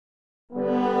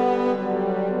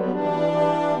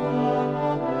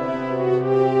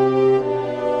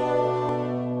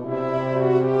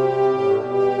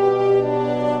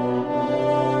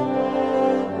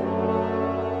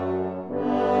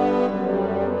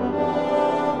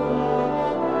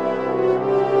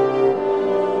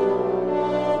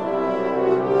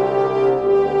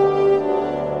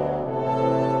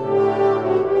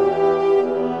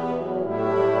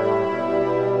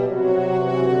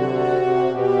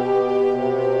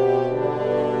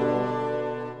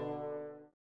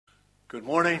Good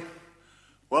morning.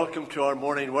 Welcome to our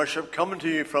morning worship, coming to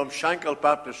you from Dromore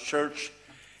Baptist Church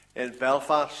in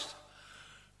Belfast.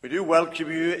 We do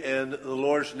welcome you in the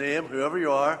Lord's name, whoever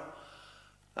you are,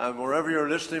 and wherever you're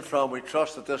listening from. We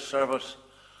trust that this service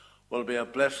will be a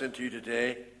blessing to you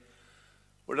today.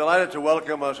 We're delighted to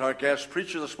welcome as our guest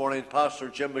preacher this morning, Pastor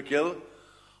Jim Magill,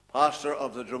 pastor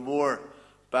of the Dromore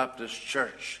Baptist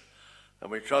Church.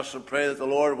 And we trust and pray that the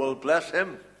Lord will bless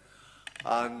him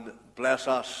and bless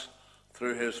us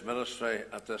through his ministry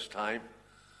at this time.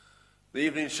 The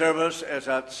evening service is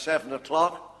at 7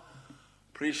 o'clock,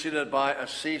 preceded by a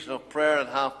season of prayer at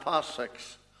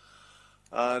 6:30.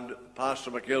 And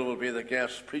Pastor Magill will be the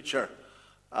guest preacher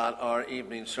at our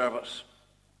evening service.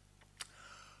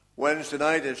 Wednesday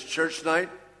night is church night.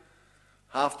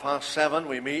 7:30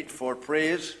 we meet for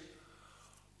praise,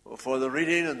 for the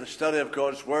reading and the study of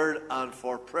God's Word, and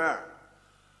for prayer.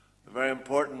 A very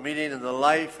important meeting in the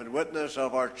life and witness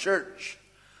of our church.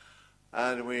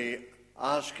 And we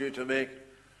ask you to make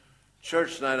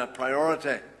church night a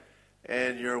priority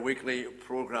in your weekly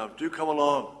program. Do come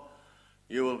along.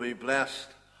 You will be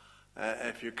blessed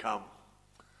if you come.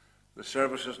 The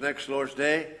service is next Lord's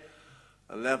Day,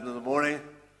 11 in the morning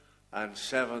and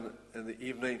 7 in the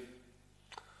evening.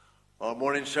 Our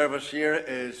morning service here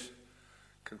is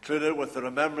concluded with the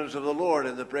remembrance of the Lord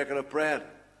in the breaking of bread.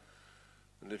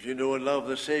 And if you know and love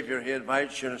the Savior, he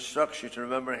invites you and instructs you to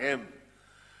remember him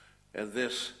in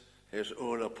this, his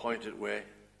own appointed way.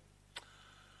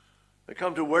 We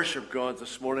come to worship God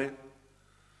this morning.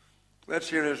 Let's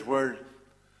hear his word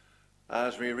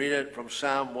as we read it from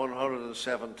Psalm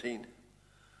 117.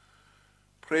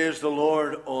 Praise the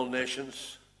Lord, all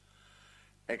nations.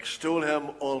 Extol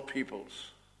him, all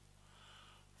peoples.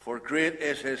 For great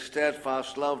is his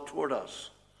steadfast love toward us,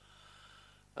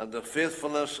 and the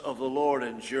faithfulness of the Lord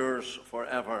endures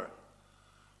forever.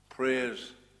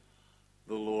 Praise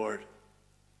the Lord.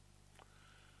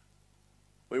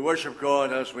 We worship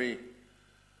God as we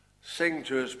sing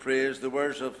to his praise the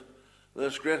words of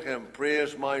this great hymn,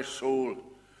 Praise my soul,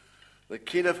 the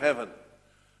King of heaven,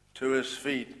 to his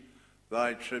feet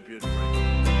thy tribute bring.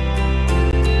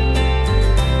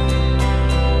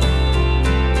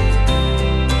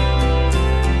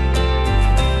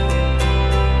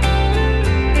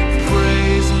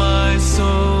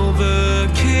 Soul, the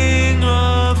King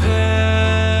of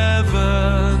heaven,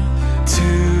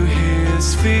 to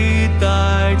his feet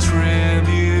thy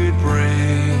tribute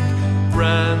bring.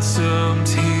 Ransomed,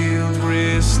 healed,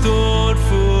 restored,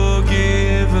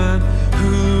 forgiven,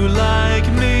 who like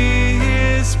me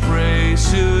his praise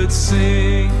should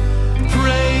sing.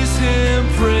 Praise him,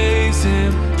 praise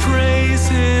him, praise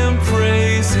him,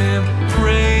 praise him,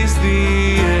 praise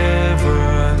the everlasting.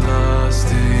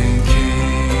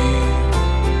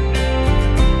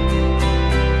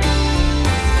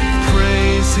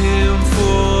 Him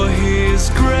for his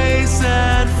grace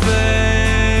and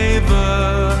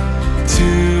favor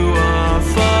to our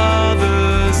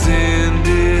fathers in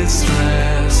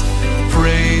distress.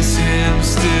 Praise him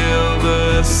still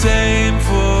the same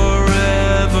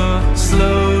forever,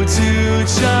 slow to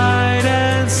chide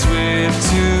and swift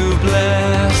to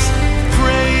bless.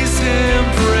 Praise him,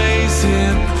 praise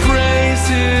him, praise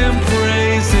him,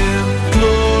 praise him,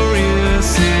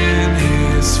 glorious in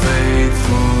his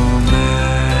faithfulness.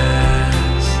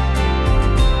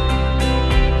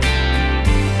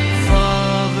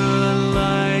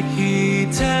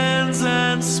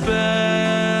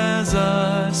 Spares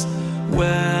us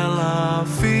well, our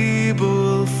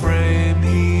feeble frame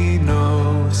he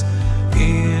knows.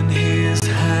 In his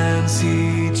hands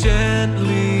he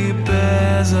gently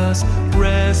bears us,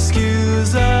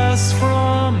 rescues us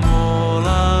from all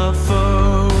our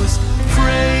foes.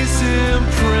 Praise him,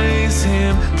 praise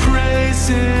him, praise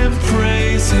him,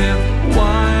 praise him,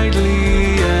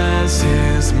 widely as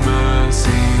his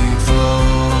mercy flows.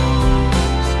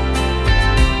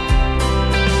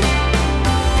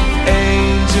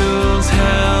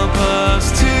 Help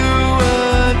us to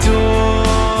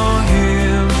adore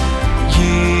him.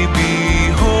 Ye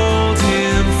behold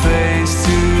him face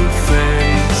to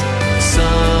face.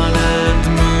 Sun and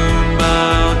moon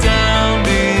bow down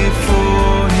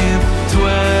before him.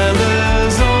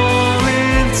 Dwellers all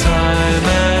in time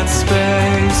and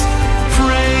space.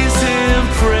 Praise him,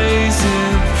 praise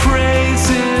him, praise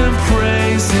him,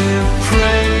 praise him.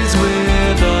 Praise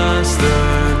with us the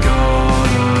God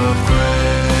of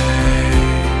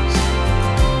grace.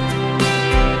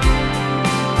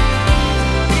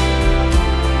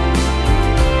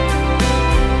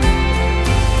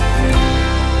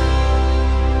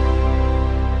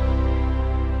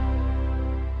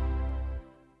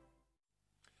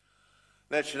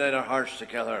 Let's unite our hearts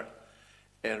together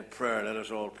in prayer. Let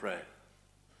us all pray.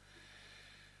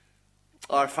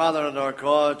 Our Father and our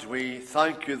God, we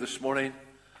thank you this morning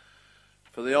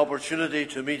for the opportunity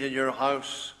to meet in your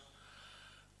house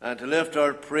and to lift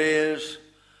our praise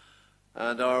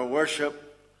and our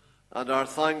worship and our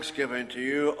thanksgiving to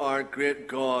you, our great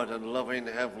God and loving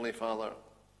Heavenly Father.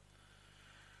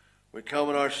 We come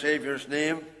in our Saviour's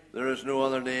name. There is no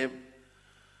other name.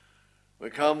 We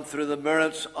come through the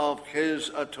merits of his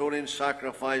atoning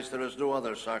sacrifice. There is no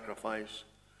other sacrifice.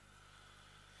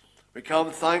 We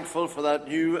come thankful for that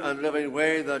new and living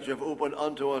way that you've opened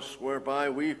unto us, whereby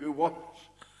we who once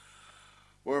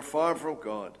were far from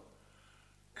God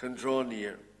can draw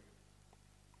near.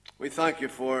 We thank you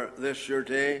for this your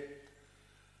day,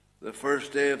 the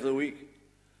first day of the week,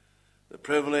 the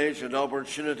privilege and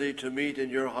opportunity to meet in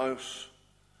your house,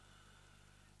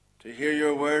 to hear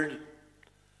your word,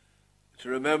 to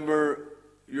remember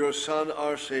your Son,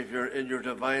 our Savior, in your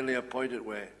divinely appointed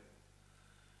way.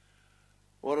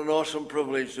 What an awesome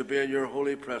privilege to be in your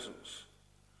holy presence.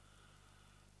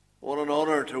 What an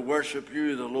honor to worship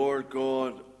you, the Lord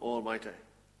God Almighty.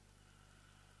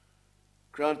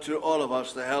 Grant to all of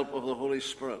us the help of the Holy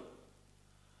Spirit,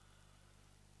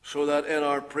 so that in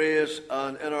our praise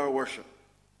and in our worship,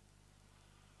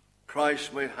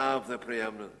 Christ might have the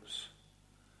preeminence.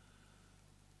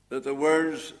 That the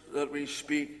words that we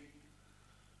speak,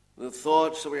 the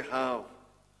thoughts that we have,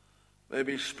 may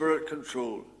be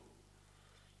Spirit-controlled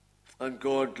and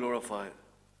God glorified.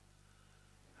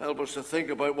 Help us to think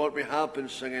about what we have been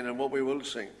singing and what we will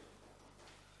sing.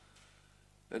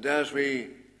 And as we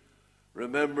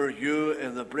remember you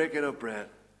in the breaking of bread,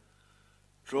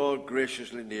 draw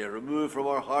graciously near. Remove from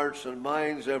our hearts and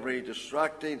minds every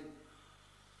distracting,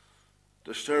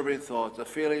 disturbing thought, the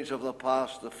feelings of the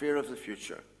past, the fear of the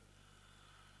future.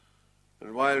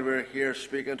 And while we're here,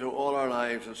 speak into all our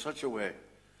lives in such a way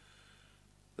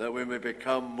that we may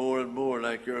become more and more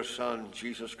like your Son,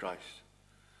 Jesus Christ.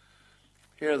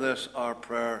 Hear this, our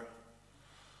prayer,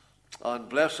 and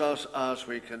bless us as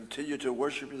we continue to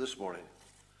worship you this morning.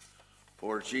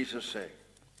 For Jesus' sake,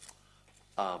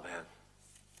 amen.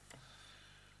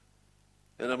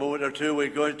 In a moment or two, we're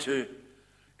going to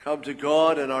come to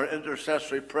God in our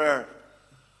intercessory prayer.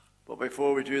 But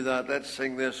before we do that, let's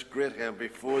sing this great hymn,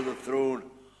 Before the Throne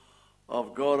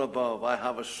of God Above, I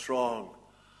have a strong,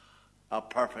 a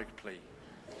perfect plea.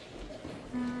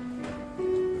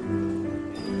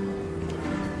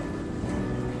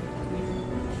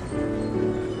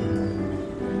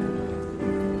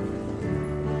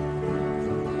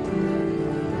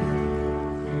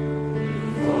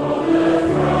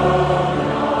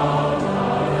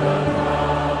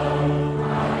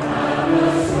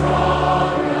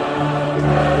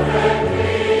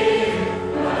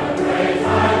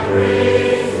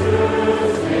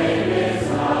 Whose name is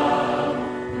love,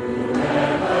 who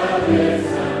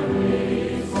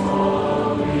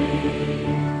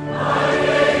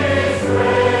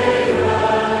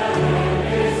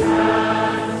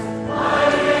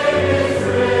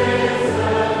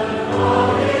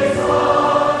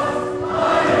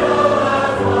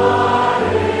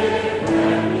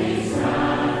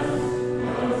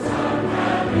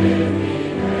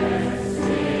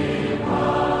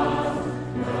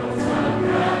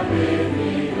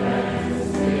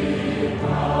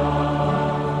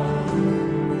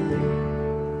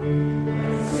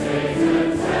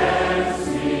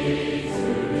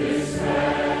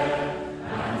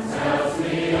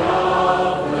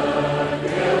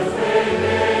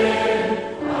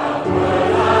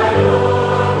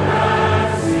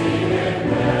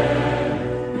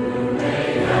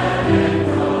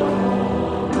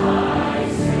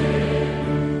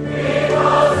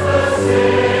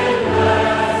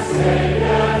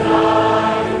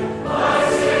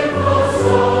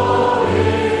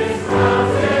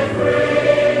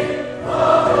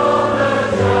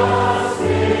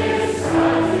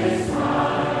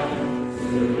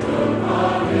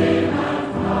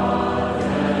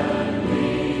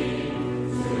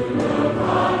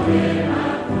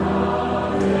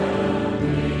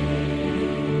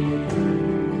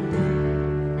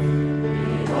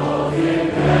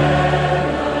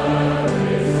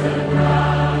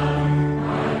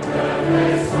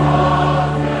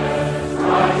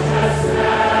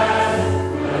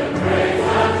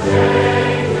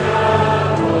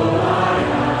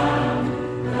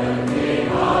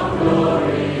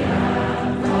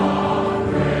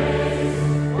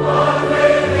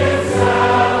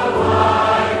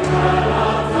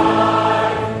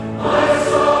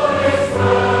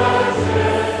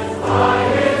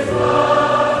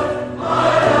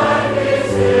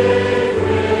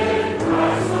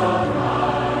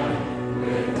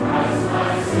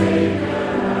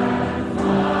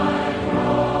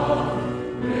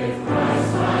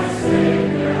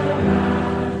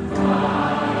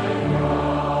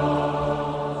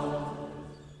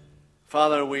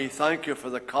Father, we thank you for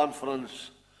the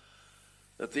confidence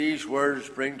that these words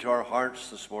bring to our hearts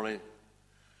this morning.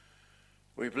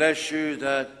 We bless you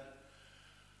that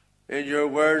in your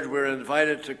word we're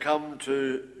invited to come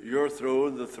to your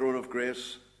throne, the throne of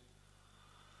grace.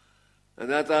 And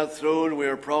at that throne we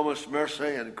are promised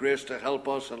mercy and grace to help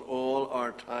us in all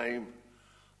our time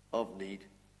of need.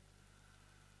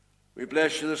 We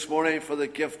bless you this morning for the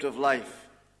gift of life.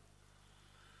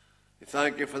 We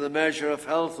thank you for the measure of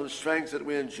health and strength that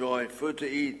we enjoy, food to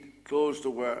eat, clothes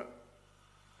to wear,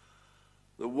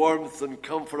 the warmth and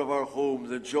comfort of our home,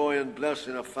 the joy and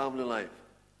blessing of family life.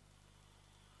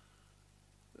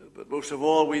 But most of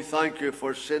all, we thank you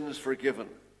for sins forgiven,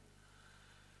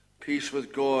 peace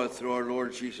with God through our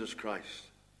Lord Jesus Christ.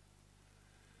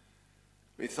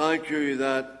 We thank you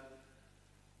that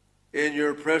in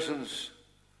your presence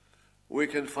we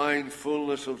can find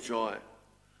fullness of joy,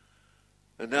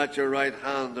 and at your right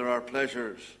hand there are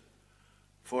pleasures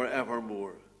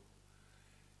forevermore.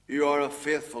 You are a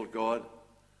faithful God,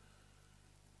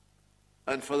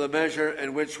 and for the measure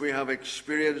in which we have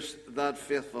experienced that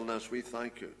faithfulness, we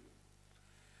thank you.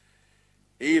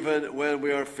 Even when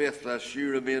we are faithless, you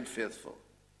remain faithful,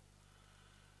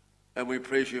 and we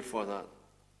praise you for that.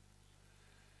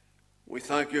 We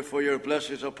thank you for your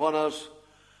blessings upon us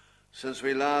since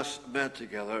we last met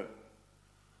together.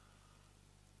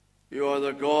 You are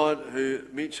the God who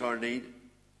meets our need.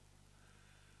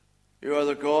 You are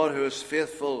the God who is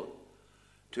faithful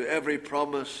to every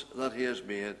promise that he has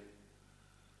made.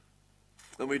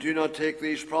 And we do not take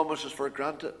these promises for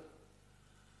granted,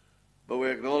 but we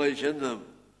acknowledge in them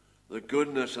the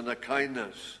goodness and the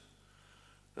kindness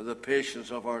and the patience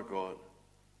of our God.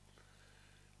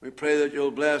 We pray that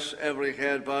you'll bless every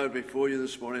head bowed before you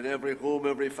this morning, every home,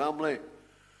 every family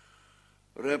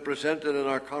represented in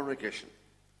our congregation.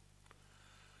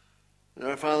 And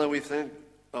our Father, we think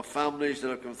of families that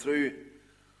have come through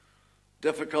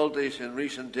difficulties in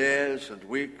recent days and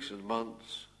weeks and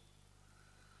months.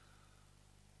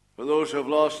 For those who have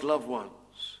lost loved ones,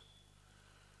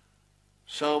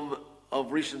 some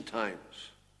of recent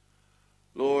times,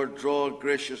 Lord, draw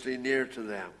graciously near to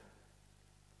them.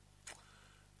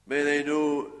 May they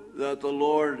know that the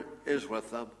Lord is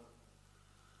with them.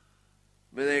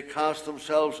 May they cast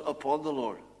themselves upon the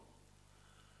Lord,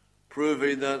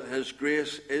 proving that his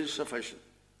grace is sufficient,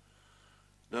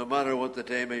 no matter what the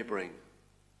day may bring.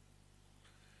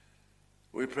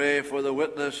 We pray for the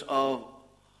witness of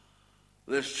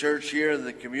this church here and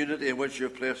the community in which you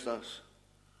have placed us.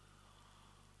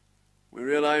 We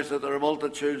realize that there are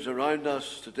multitudes around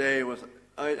us today without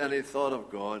any thought of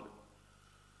God,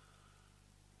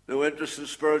 no interest in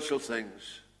spiritual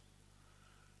things,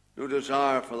 no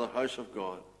desire for the house of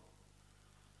God.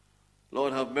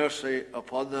 Lord, have mercy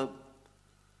upon them.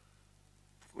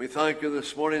 We thank you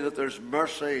this morning that there's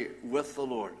mercy with the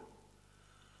Lord.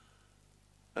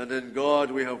 And in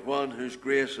God we have one whose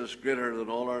grace is greater than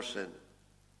all our sin.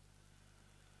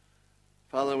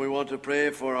 Father, we want to pray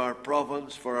for our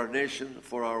province, for our nation,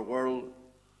 for our world.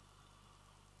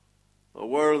 A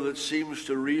world that seems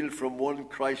to reel from one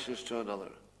crisis to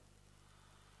another.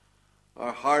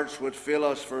 Our hearts would fail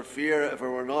us for fear if it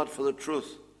were not for the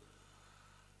truth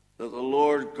that the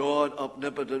Lord God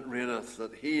omnipotent reigneth,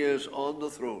 that he is on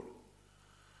the throne,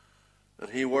 and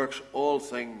he works all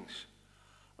things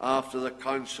after the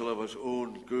counsel of his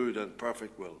own good and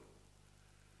perfect will.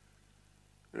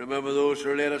 Remember those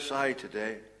who are laid aside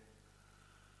today,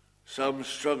 some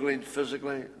struggling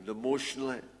physically and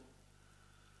emotionally,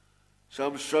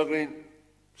 some struggling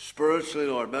spiritually,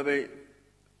 Lord, maybe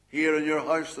here in your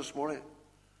house this morning.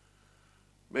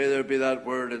 May there be that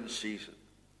word in season.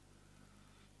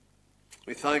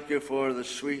 We thank you for the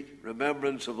sweet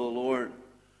remembrance of the Lord,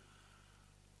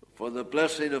 for the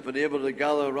blessing of being able to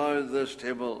gather around this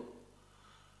table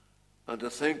and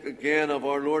to think again of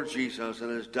our Lord Jesus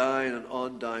and his dying and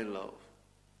undying love.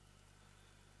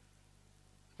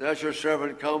 And as your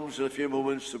servant comes in a few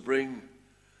moments to bring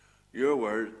your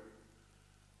word,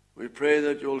 we pray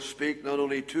that you'll speak not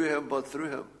only to him but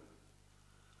through him.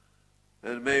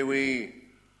 And may we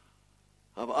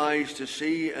have eyes to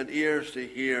see and ears to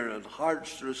hear and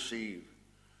hearts to receive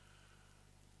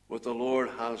what the Lord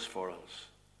has for us.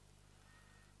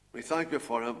 We thank you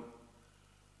for him.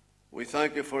 We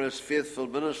thank you for his faithful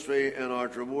ministry in our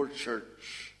Dromore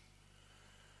Church.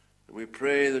 And we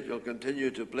pray that you'll continue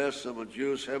to bless him and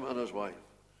use him and his wife.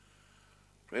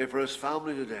 Pray for his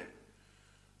family today,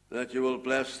 that you will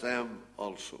bless them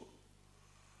also.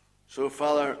 So,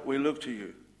 Father, we look to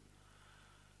you.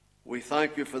 We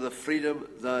thank you for the freedom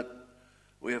that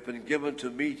we have been given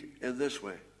to meet in this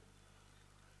way.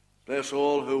 Bless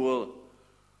all who will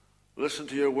listen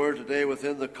to your word today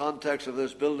within the context of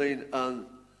this building and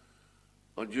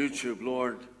on YouTube,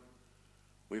 Lord,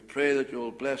 we pray that you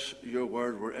will bless your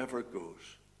word wherever it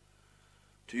goes.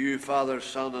 To you, Father,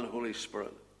 Son, and Holy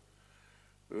Spirit,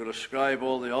 we will ascribe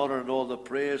all the honor and all the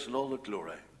praise and all the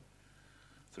glory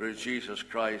through Jesus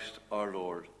Christ our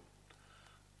Lord.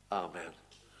 Amen.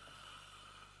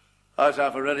 As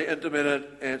I've already intimated,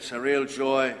 it's a real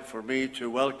joy for me to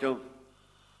welcome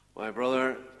my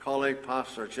brother, colleague,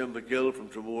 Pastor Jim Magill from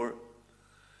Dromore.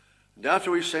 And after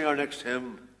we sing our next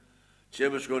hymn,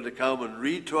 Jim is going to come and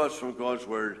read to us from God's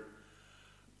word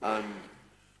and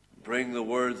bring the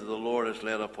word that the Lord has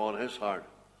laid upon his heart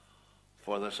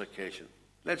for this occasion.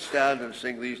 Let's stand and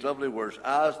sing these lovely words.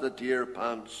 As the deer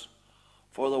pants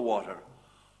for the water,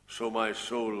 so my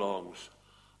soul longs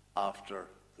after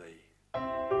thee.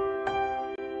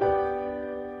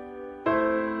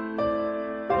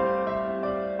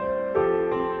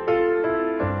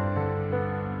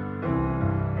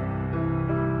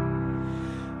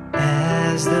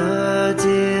 As the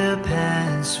deer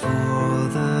pants for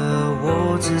the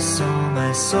water, so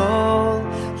my soul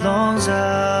longs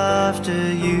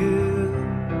after you.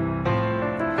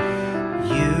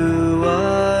 You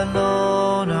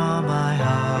alone are my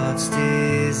heart's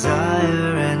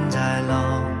desire, and I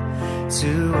long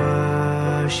to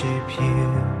worship you.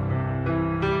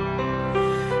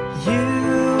 You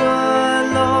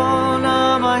alone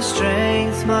are my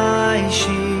strength, my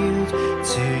shield.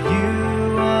 To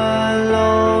you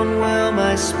alone will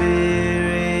my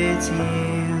spirit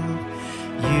yield.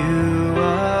 You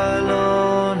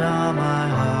alone are my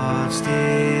heart's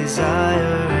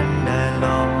desire, and I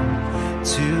long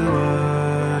to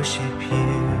worship you.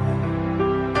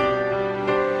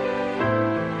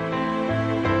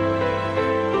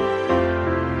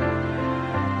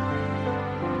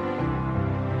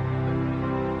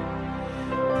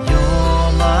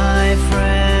 You're my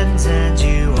friend and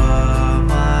you are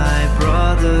my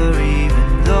brother,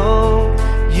 even though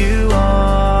you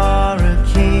are a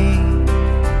king.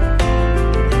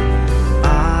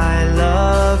 I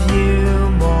love you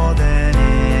more than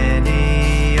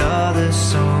any other,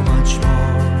 so much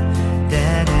more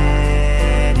than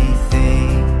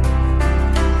anything.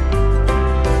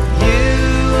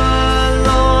 You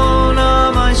alone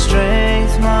are my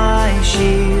strength, my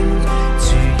shield.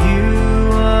 To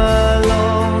you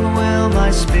alone will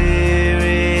my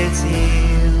spirit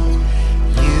yield.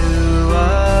 You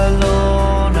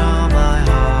alone are my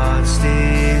heart's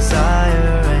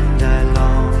desire, and I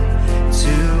long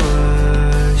to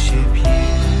worship you.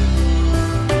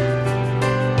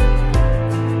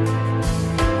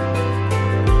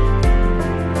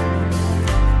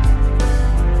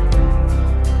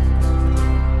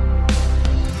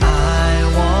 I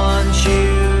want you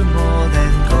more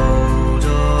than gold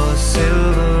or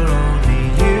silver, only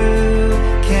you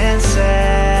can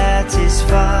satisfy.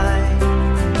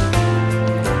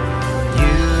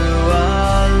 You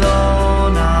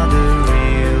alone are the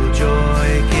real joy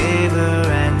giver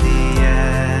and the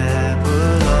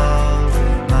apple of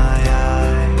my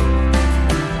eye.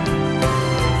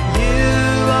 You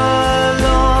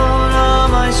alone are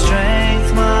my strength,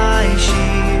 my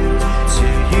shield. To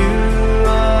you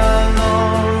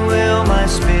alone will my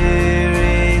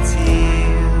spirit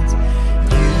yield.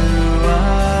 You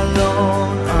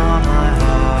alone are my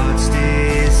heart's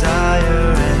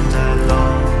desire, and I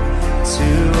long to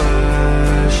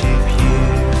worship you.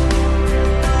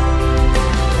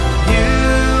 You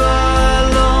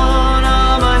alone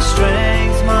are my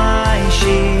strength, my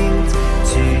shield.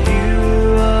 To you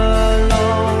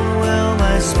alone will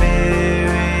my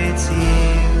spirit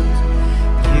yield.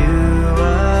 You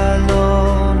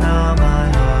alone are my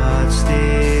heart's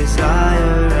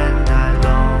desire, and I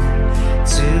long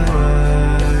to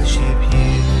worship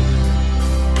you.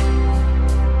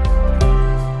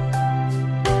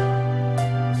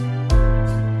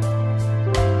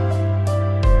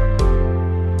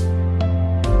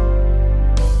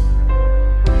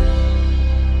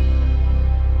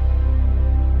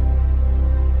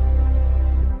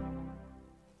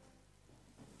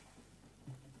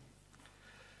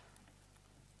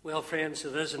 Well, friends,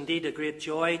 it is indeed a great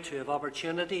joy to have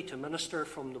opportunity to minister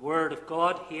from the Word of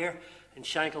God here in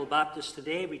Shankill Baptist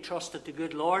today. We trust that the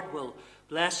good Lord will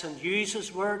bless and use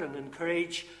His Word and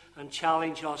encourage and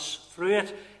challenge us through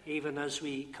it, even as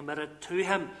we commit it to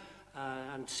Him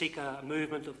and seek a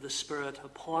movement of the Spirit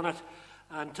upon it.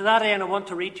 And to that end, I want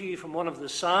to read to you from one of the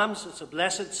Psalms. It's a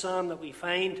blessed psalm that we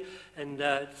find in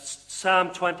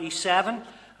Psalm 27,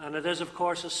 and it is, of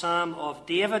course, a psalm of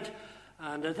David.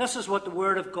 And this is what the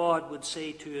Word of God would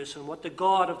say to us, and what the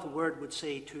God of the Word would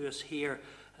say to us here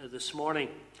this morning.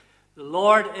 The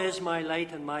Lord is my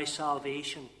light and my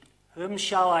salvation. Whom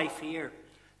shall I fear?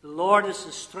 The Lord is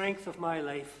the strength of my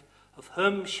life. Of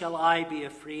whom shall I be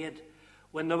afraid?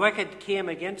 When the wicked came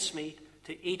against me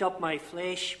to eat up my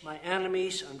flesh, my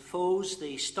enemies and foes,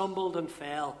 they stumbled and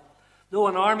fell. Though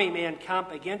an army may encamp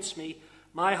against me,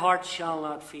 my heart shall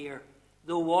not fear.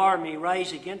 Though war may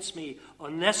rise against me,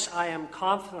 on this I am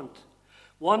confident.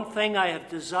 One thing I have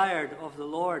desired of the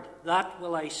Lord, that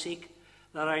will I seek,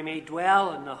 that I may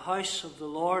dwell in the house of the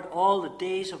Lord all the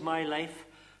days of my life,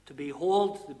 to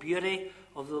behold the beauty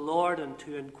of the Lord and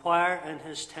to inquire in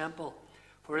his temple.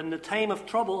 For in the time of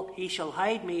trouble he shall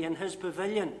hide me in his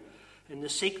pavilion. In the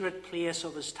secret place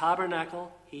of his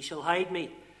tabernacle he shall hide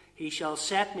me. He shall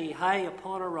set me high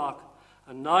upon a rock.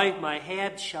 And now my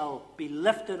head shall be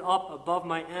lifted up above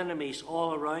my enemies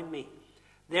all around me.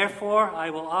 Therefore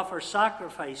I will offer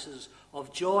sacrifices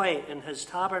of joy in his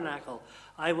tabernacle.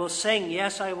 I will sing,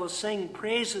 yes, I will sing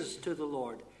praises to the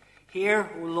Lord. Hear,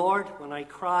 O Lord, when I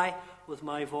cry with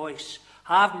my voice.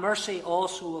 Have mercy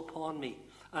also upon me,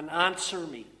 and answer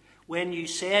me. When you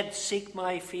said, seek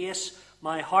my face,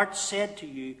 my heart said to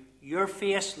you, your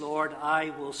face, Lord,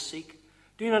 I will seek.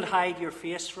 Do not hide your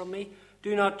face from me.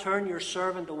 Do not turn your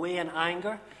servant away in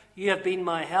anger. You have been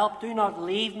my help. Do not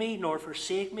leave me nor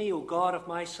forsake me, O God of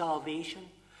my salvation.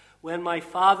 When my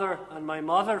father and my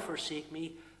mother forsake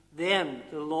me, then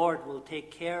the Lord will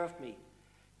take care of me.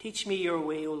 Teach me your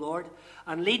way, O Lord,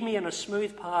 and lead me in a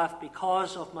smooth path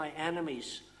because of my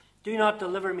enemies. Do not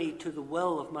deliver me to the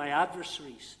will of my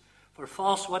adversaries, for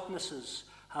false witnesses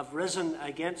have risen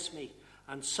against me,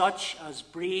 and such as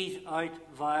breathe out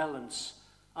violence.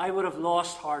 I would have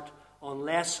lost heart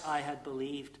unless I had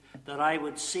believed that I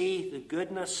would see the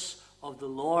goodness of the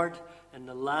Lord in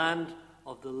the land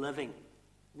of the living.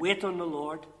 Wait on the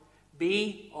Lord,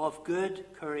 be of good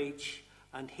courage,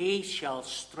 and he shall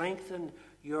strengthen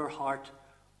your heart.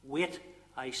 Wait,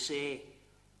 I say,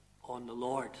 on the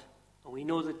Lord. And we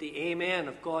know that the amen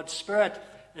of God's Spirit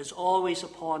is always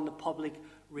upon the public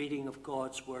reading of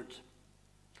God's word.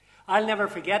 I'll never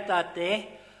forget that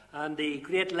day and the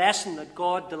great lesson that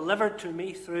God delivered to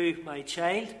me through my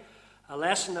child, a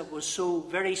lesson that was so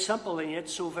very simple and yet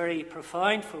so very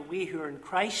profound for we who are in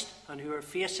Christ and who are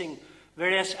facing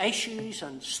various issues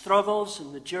and struggles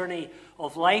in the journey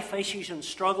of life, issues and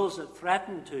struggles that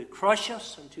threaten to crush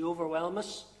us and to overwhelm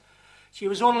us. She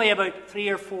was only about 3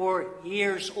 or 4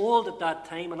 years old at that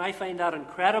time, and I find that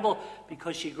incredible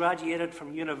because she graduated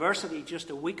from university just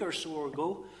a week or so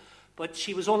ago. But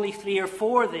she was only 3 or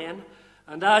 4 then,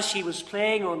 and as she was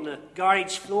playing on the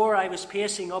garage floor, I was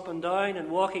pacing up and down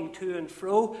and walking to and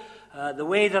fro, the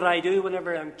way that I do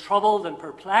whenever I'm troubled and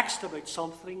perplexed about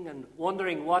something and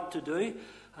wondering what to do,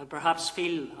 and perhaps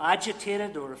feel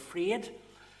agitated or afraid.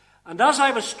 And as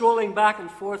I was strolling back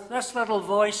and forth, this little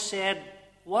voice said,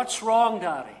 "What's wrong,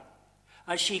 Daddy?"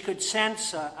 As she could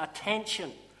sense a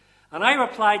tension. And I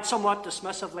replied somewhat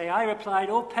dismissively,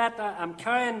 "Oh, pet, I'm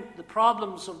carrying the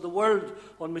problems of the world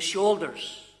on my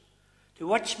shoulders." To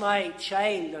which my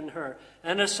child in her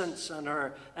innocence and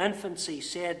her infancy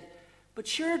said, "But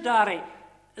sure, Daddy,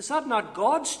 is that not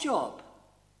God's job?"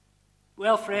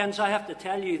 Well, friends, I have to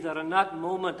tell you that in that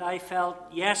moment I felt,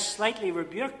 yes, slightly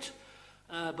rebuked.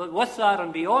 But with that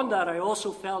and beyond that, I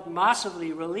also felt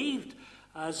massively relieved,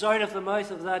 as out of the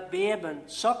mouth of that babe and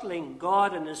suckling,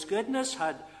 God in his goodness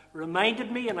had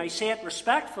reminded me, and I say it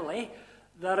respectfully,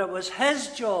 that it was his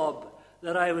job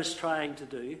that I was trying to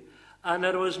do, and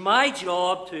that it was my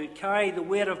job to carry the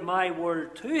weight of my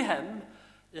world to him,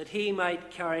 that he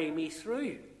might carry me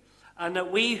through. And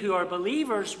that we who are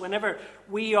believers, whenever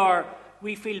we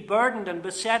feel burdened and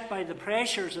beset by the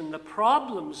pressures and the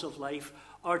problems of life,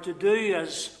 are to do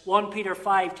as 1 Peter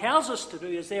 5 tells us to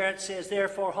do, as there it says,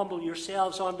 "Therefore humble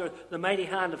yourselves under the mighty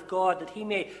hand of God, that he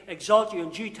may exalt you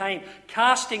in due time,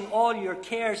 casting all your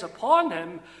cares upon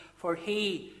him, for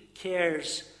he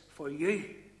cares for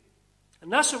you."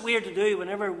 And that's what we're to do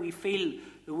whenever we feel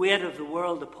the weight of the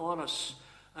world upon us.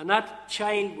 And that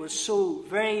child was so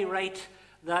very right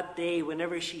that day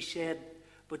whenever she said,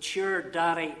 "But sure,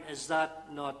 Daddy, is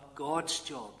that not God's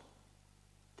job?"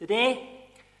 Today,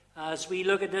 as we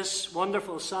look at this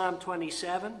wonderful Psalm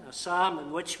 27, a psalm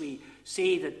in which we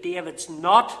see that David's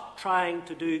not trying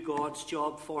to do God's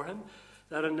job for him,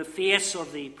 that in the face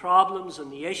of the problems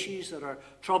and the issues that are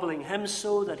troubling him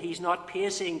so, that he's not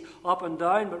pacing up and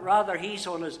down, but rather he's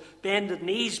on his bended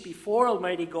knees before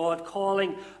Almighty God,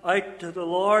 calling out to the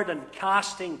Lord and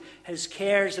casting his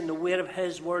cares and the weight of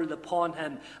his world upon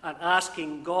him and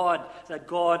asking God that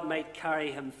God might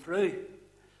carry him through.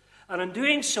 And in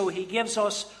doing so, he gives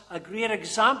us a great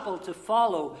example to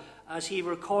follow as he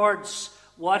records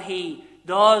what he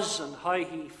does and how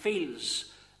he feels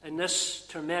in this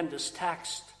tremendous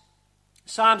text.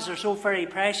 Psalms are so very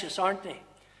precious, aren't they?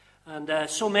 And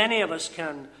so many of us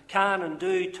can and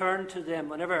do turn to them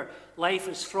whenever life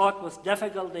is fraught with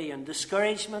difficulty and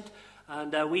discouragement,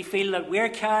 and we feel that we're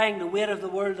carrying the weight of the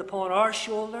world upon our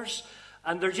shoulders.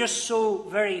 And they're just so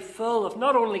very full of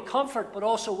not only comfort, but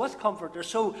also with comfort. They're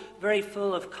so very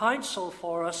full of counsel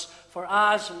for us for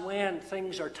as and when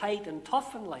things are tight and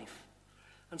tough in life.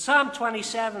 And Psalm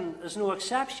 27 is no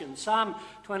exception. Psalm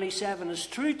 27 is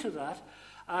true to that.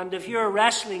 And if you're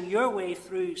wrestling your way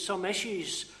through some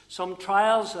issues, some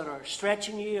trials that are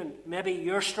stretching you, and maybe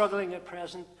you're struggling at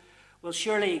present, well,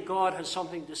 surely God has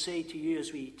something to say to you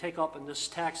as we take up in this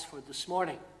text for this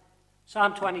morning.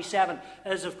 Psalm 27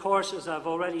 is, of course, as I've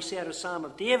already said, a psalm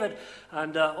of David,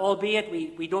 and albeit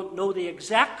we don't know the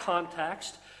exact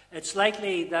context, it's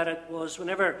likely that it was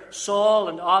whenever Saul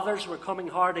and others were coming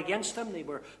hard against him. They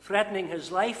were threatening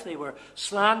his life, they were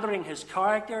slandering his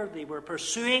character, they were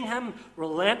pursuing him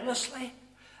relentlessly,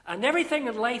 and everything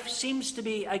in life seems to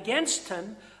be against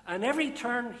him, and every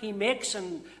turn he makes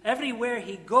and everywhere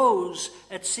he goes,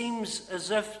 it seems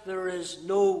as if there is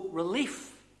no relief.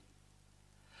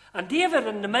 And David,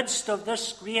 in the midst of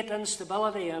this great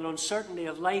instability and uncertainty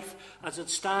of life as it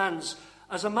stands,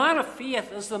 as a man of faith,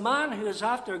 as the man who is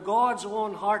after God's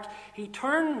own heart, he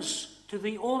turns to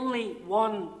the only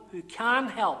one who can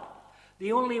help,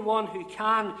 the only one who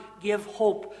can give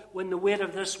hope when the weight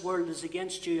of this world is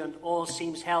against you and all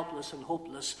seems helpless and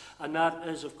hopeless, and that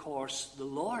is, of course, the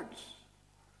Lord.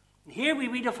 And here we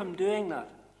read of him doing that.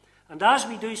 And as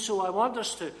we do so, I want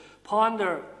us to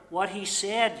ponder what he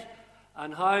said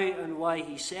and how and why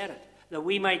he said it, that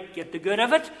we might get the good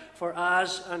of it for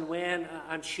as and when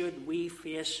and should we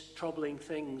face troubling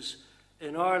things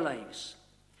in our lives.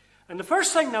 And the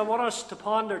first thing I want us to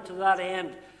ponder to that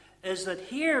end is that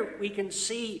here we can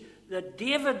see that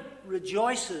David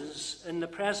rejoices in the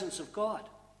presence of God.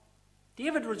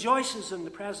 David rejoices in the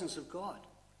presence of God.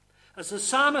 As the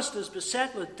psalmist is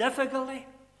beset with difficulty,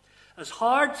 as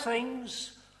hard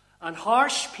things and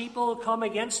harsh people come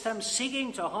against him,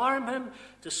 seeking to harm him,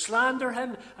 to slander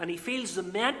him, and he feels the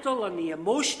mental and the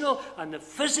emotional and the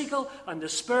physical and the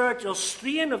spiritual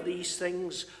strain of these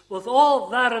things. With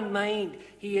all that in mind,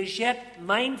 he is yet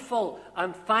mindful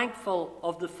and thankful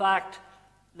of the fact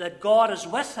that God is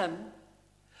with him,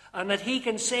 and that he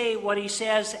can say what he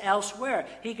says elsewhere.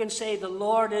 He can say, "The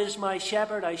Lord is my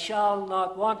shepherd, I shall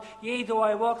not want. Yea, though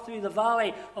I walk through the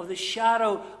valley of the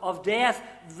shadow of death,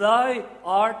 thou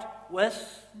art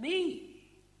with me."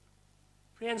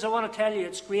 Friends, I want to tell you,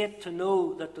 it's great to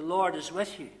know that the Lord is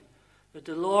with you, that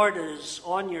the Lord is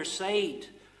on your side,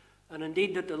 and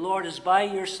indeed that the Lord is by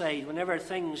your side whenever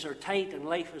things are tight and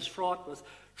life is fraught with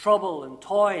trouble and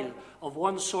toil of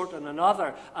one sort and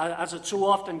another, as it so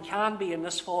often can be in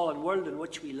this fallen world in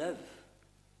which we live.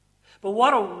 But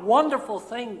what a wonderful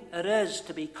thing it is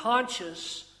to be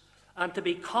conscious and to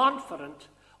be confident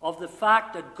of the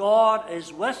fact that God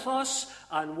is with us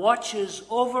and watches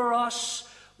over us,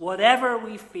 whatever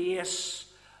we face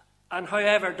and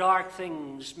however dark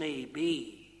things may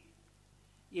be.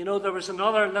 You know, there was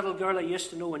another little girl I used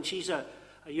to know, and she's a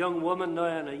young woman now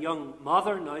and a young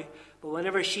mother now, but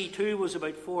whenever she too was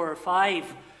about 4 or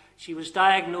 5, she was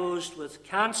diagnosed with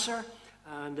cancer,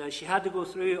 and she had to go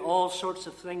through all sorts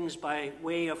of things by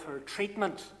way of her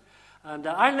treatment. And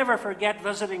I'll never forget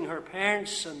visiting her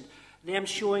parents and them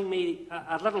showing me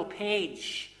a little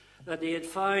page that they had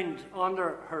found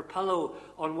under her pillow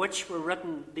on which were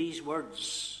written these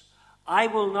words: "I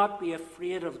will not be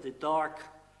afraid of the dark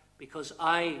because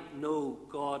I know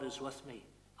God is with me.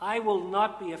 I will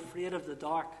not be afraid of the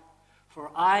dark,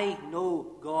 for I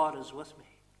know God is with me."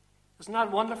 Isn't that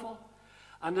wonderful?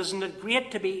 And isn't it great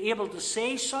to be able to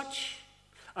say such?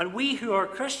 And we who are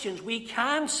Christians, we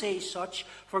can say such,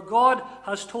 for God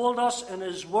has told us in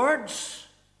his words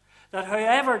that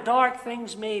however dark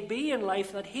things may be in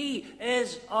life, that he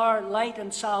is our light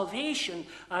and salvation,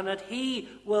 and that he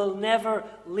will never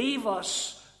leave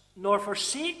us nor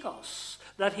forsake us,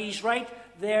 that he's right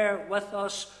there with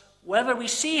us, whether we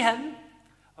see him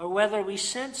or whether we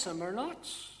sense him or not.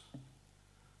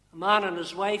 A man and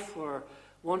his wife were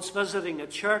once visiting a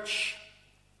church,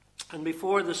 and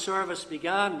before the service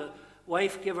began, the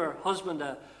wife gave her husband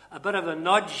a bit of a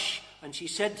nudge, and she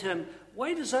said to him,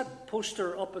 "Why does that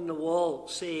poster up on the wall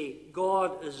say,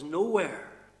 'God is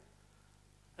nowhere'?"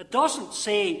 "It doesn't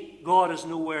say 'God is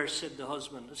nowhere,'" said the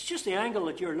husband. "It's just the angle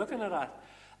that you're looking at it.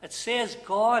 It says,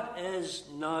 'God is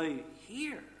now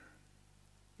here.'"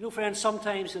 You know, friends,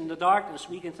 sometimes in the darkness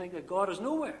we can think that God is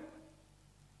nowhere.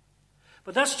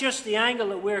 But that's just the angle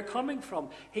that we're coming from.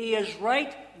 He is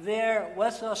right there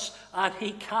with us, and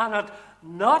he cannot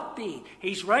not be.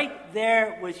 He's right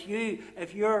there with you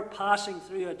if you're passing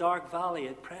through a dark valley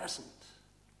at present.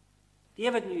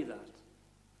 David knew that.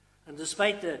 And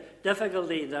despite the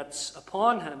difficulty that's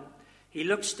upon him, he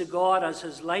looks to God as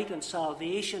his light and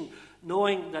salvation,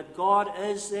 knowing that God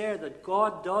is there, that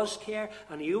God does care,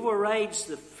 and he overrides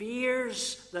the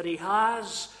fears that he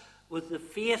has with the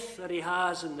faith that he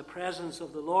has in the presence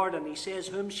of the Lord. And he says,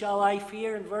 whom shall I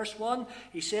fear? In verse 1,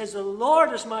 he says, the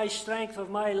Lord is my strength of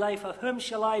my life. Of whom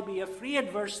shall I be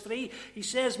afraid? Verse 3, he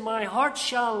says, my heart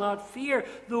shall not fear,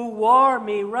 though war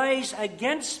may rise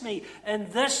against me. In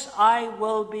this I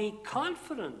will be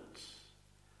confident.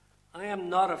 I am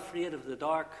not afraid of the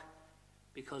dark,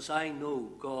 because I know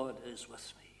God is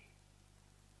with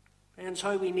me. And it's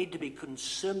how we need to be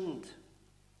consumed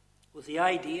with the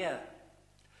idea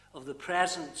of the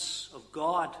presence of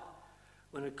God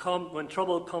when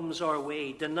trouble comes our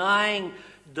way, denying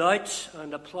doubt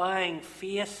and applying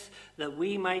faith, that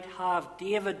we might have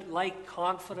David-like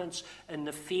confidence in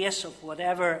the face of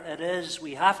whatever it is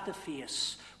we have to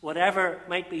face, whatever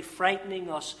might be frightening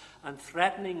us and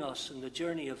threatening us in the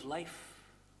journey of life.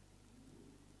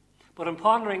 But in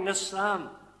pondering this psalm,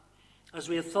 as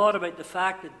we have thought about the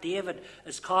fact that David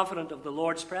is confident of the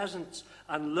Lord's presence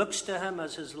and looks to him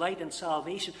as his light and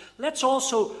salvation, let's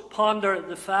also ponder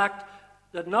the fact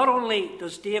that not only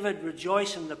does David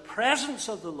rejoice in the presence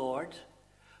of the Lord,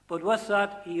 but with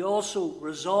that he also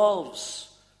resolves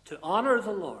to honor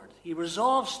the Lord. He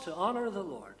resolves to honor the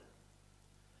Lord.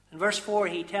 In verse 4,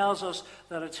 he tells us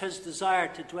that it's his desire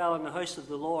to dwell in the house of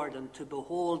the Lord and to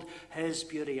behold his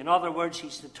beauty. In other words,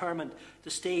 he's determined to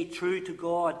stay true to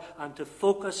God and to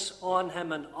focus on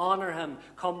him and honor him,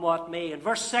 come what may. In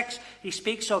verse 6, he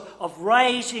speaks of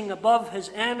rising above his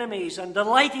enemies and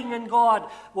delighting in God,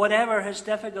 whatever his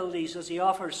difficulties, as he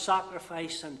offers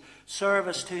sacrifice and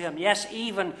service to him. Yes,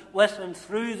 even with and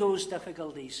through those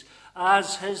difficulties,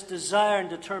 as his desire and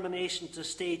determination to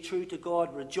stay true to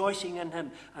God, rejoicing in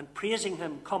him and praising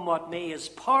him, come what may, is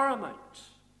paramount.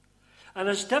 And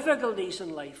his difficulties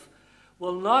in life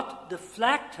will not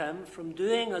deflect him from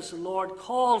doing as the Lord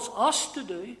calls us to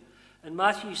do in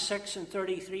Matthew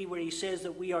 6:33, where he says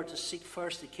that we are to seek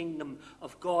first the kingdom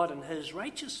of God and his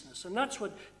righteousness. And that's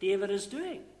what David is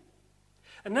doing.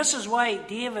 And this is why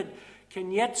David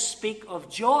can yet speak of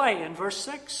joy in verse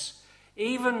 6.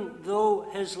 Even though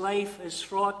his life is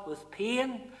fraught with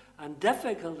pain and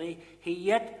difficulty, he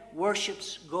yet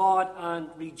worships God and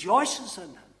rejoices in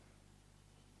him.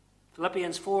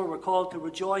 Philippians 4, we're called to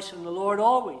rejoice in the Lord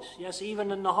always. Yes,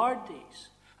 even in the hard days.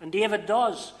 And David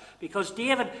does, because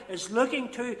David is looking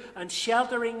to and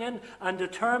sheltering in and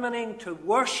determining to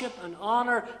worship and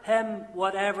honor him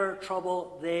whatever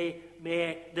trouble there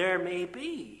may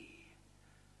be.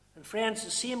 And friends,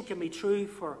 the same can be true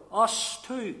for us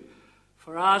too.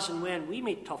 For as and when we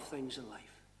meet tough things in life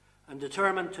and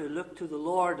determine to look to the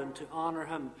Lord and to honor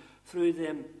him through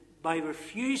them by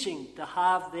refusing to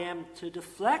have them to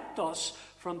deflect us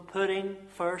from putting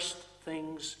first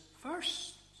things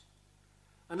first.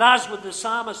 And as with the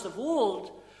psalmist of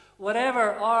old,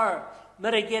 whatever our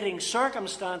mitigating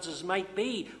circumstances might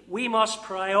be, we must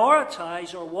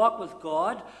prioritize our walk with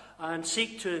God and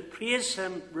seek to praise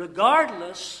him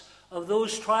regardless of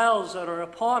those trials that are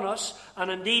upon us,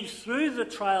 and indeed through the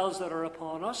trials that are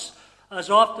upon us, as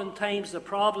oftentimes the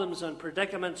problems and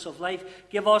predicaments of life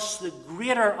give us the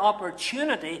greater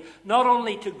opportunity not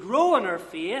only to grow in our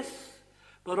faith,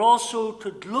 but also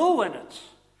to glow in it,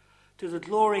 to the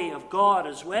glory of God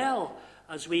as well,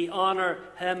 as we honor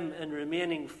him in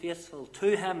remaining faithful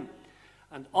to him.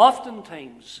 And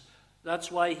oftentimes,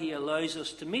 that's why he allows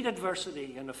us to meet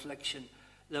adversity and affliction,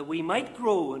 that we might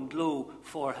grow and glow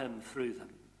for him through them.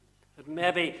 It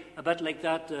may be a bit like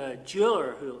that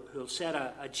jeweler who'll set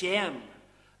a gem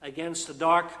against a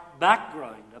dark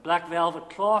background, a black velvet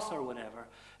cloth or whatever,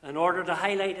 in order to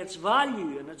highlight its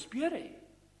value and its beauty.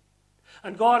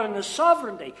 And God in his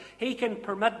sovereignty, he can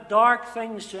permit dark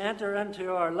things to enter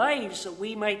into our lives that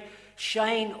we might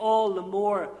shine all the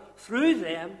more through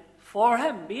them for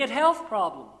him, be it health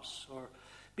problems, or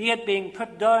be it being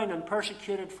put down and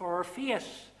persecuted for our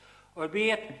faith, or be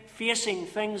it facing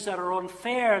things that are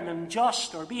unfair and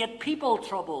unjust, or be it people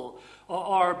trouble,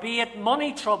 or be it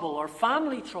money trouble, or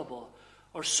family trouble,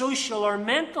 or social or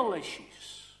mental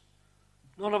issues.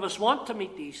 None of us want to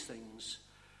meet these things.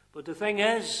 But the thing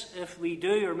is, if we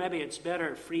do, or maybe it's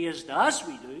better phrased as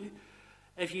we do,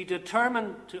 if you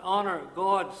determine to honor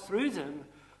God through them,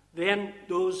 then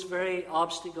those very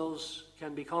obstacles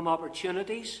can become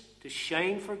opportunities to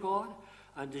shine for God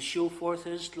and to show forth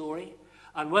his glory.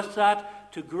 And with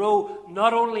that, to grow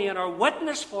not only in our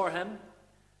witness for him,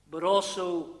 but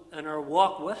also in our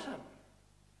walk with him.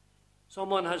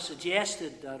 Someone has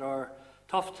suggested that our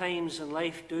tough times in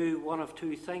life do one of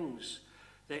two things.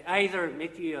 They either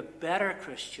make you a better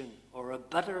Christian or a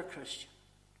bitter Christian.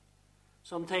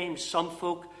 Sometimes some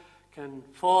folk can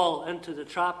fall into the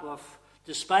trap of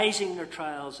despising their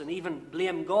trials and even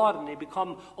blame God, and they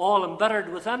become all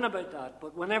embittered within about that.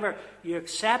 But whenever you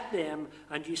accept them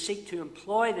and you seek to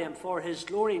employ them for his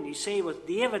glory, and you say with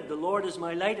David, the Lord is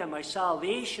my light and my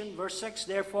salvation, verse 6,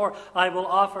 therefore I will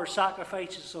offer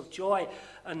sacrifices of joy,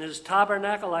 and his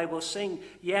tabernacle I will sing,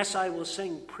 yes, I will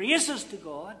sing praises to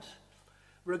God,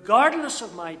 regardless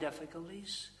of my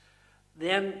difficulties,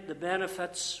 then the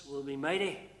benefits will be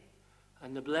mighty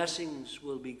and the blessings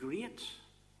will be great.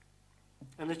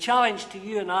 And the challenge to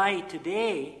you and I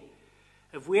today,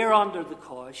 if we're under the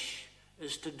cosh,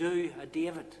 is to do a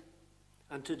David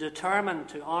and to determine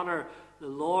to honour the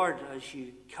Lord as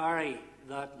you carry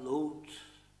that load.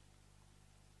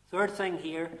 Third thing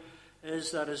here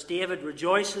is that as David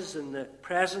rejoices in the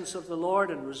presence of the Lord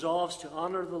and resolves to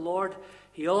honour the Lord,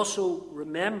 he also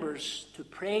remembers to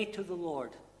pray to the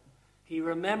Lord. He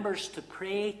remembers to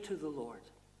pray to the Lord.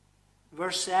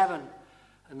 Verse 7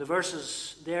 and the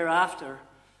verses thereafter,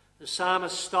 the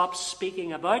psalmist stops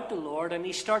speaking about the Lord and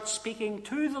he starts speaking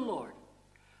to the Lord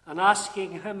and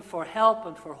asking him for help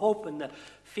and for hope in the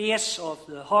face of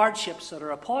the hardships that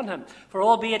are upon him. For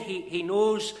albeit he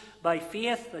knows by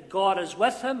faith that God is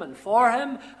with him and for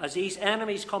him as these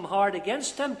enemies come hard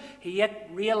against him, he yet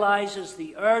realizes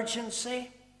the urgency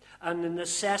and the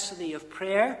necessity of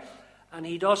prayer. And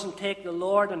he doesn't take the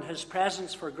Lord and his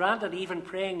presence for granted, even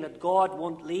praying that God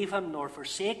won't leave him nor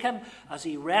forsake him as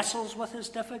he wrestles with his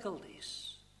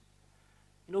difficulties.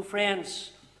 You know,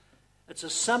 friends, it's a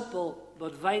simple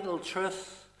but vital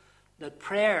truth that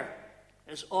prayer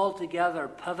is altogether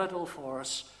pivotal for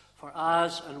us for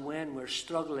as and when we're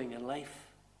struggling in life.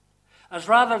 As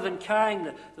rather than carrying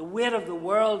the weight of the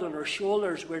world on our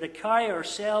shoulders, we're to carry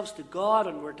ourselves to God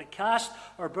and we're to cast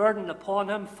our burden upon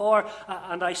him for,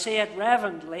 and I say it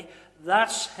reverently,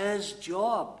 that's his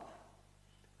job.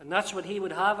 And that's what he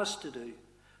would have us to do.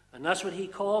 And that's what he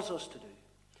calls us to do.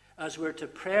 As we're to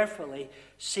prayerfully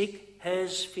seek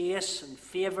his face and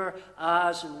favour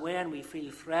as and when we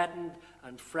feel threatened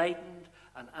and frightened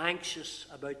and anxious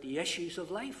about the issues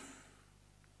of life.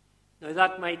 Now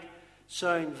that might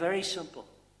sound very simple.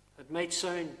 It might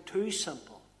sound too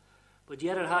simple, but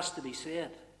yet it has to be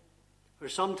said. For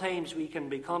sometimes we can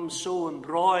become so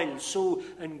embroiled, so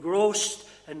engrossed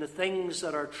in the things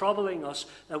that are troubling us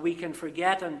that we can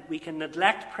forget and we can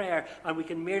neglect prayer and we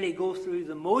can merely go through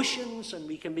the motions and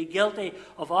we can be guilty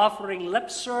of offering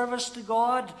lip service to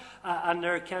God and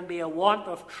there can be a want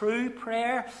of true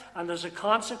prayer, and as a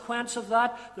consequence of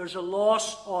that there's a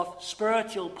loss of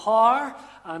spiritual power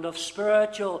and of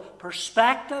spiritual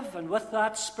perspective, and with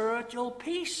that spiritual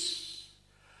peace.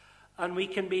 And we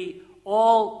can be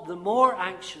all the more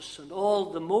anxious and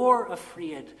all the more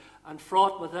afraid and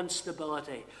fraught with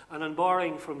instability. And in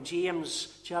borrowing from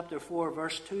James chapter 4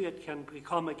 verse 2, it can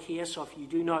become a case of you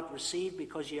do not receive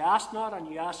because you ask not,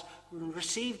 and you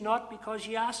receive not because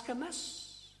you ask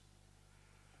amiss.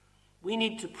 We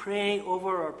need to pray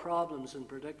over our problems and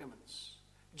predicaments.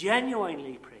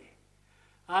 Genuinely pray.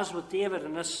 As with David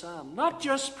in this psalm. Not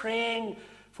just praying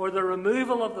for the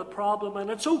removal of the problem, and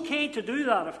it's okay to do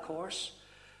that, of course,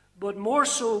 but more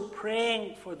so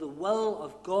praying for the will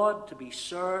of God to be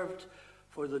served,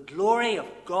 for the glory of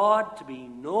God to be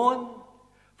known,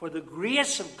 for the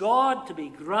grace of God to be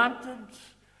granted,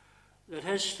 that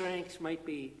his strength might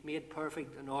be made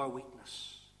perfect in our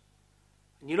weakness.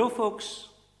 And you know, folks,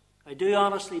 I do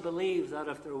honestly believe that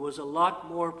if there was a lot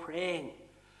more praying,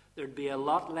 there'd be a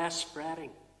lot less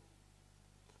fretting.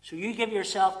 So you give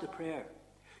yourself to prayer.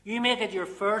 You make it your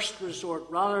first resort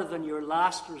rather than your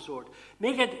last resort.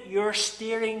 Make it your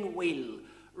steering wheel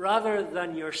rather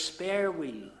than your spare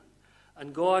wheel.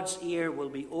 And God's ear will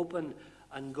be open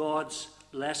and God's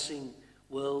blessing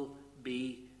will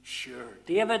be sure.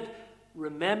 David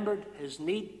remembered his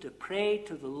need to pray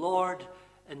to the Lord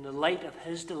in the light of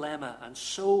his dilemma, and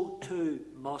so too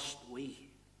must we.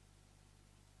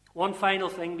 One final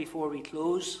thing before we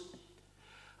close,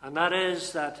 and that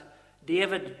is that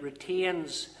David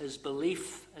retains his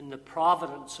belief in the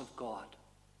providence of God.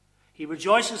 He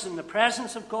rejoices in the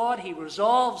presence of God. He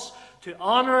resolves to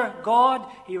honour God.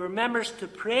 He remembers to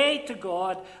pray to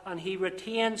God, and he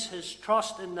retains his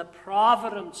trust in the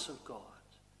providence of God.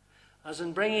 As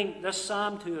in bringing this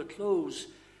psalm to a close,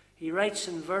 he writes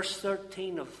in verse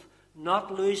 13 of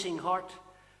not losing heart,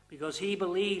 because he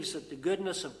believes that the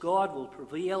goodness of God will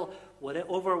prevail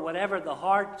over whatever the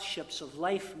hardships of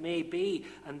life may be.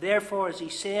 And therefore, as he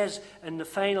says in the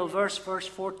final verse, verse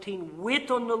 14, wait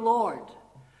on the Lord,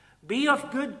 be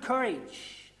of good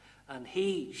courage, and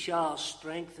he shall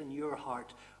strengthen your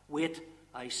heart. Wait,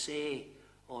 I say,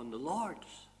 on the Lord.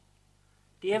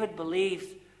 David believed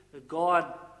that God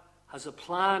has a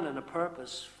plan and a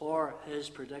purpose for his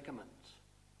predicament,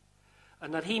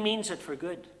 and that he means it for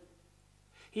good.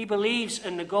 He believes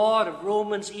in the God of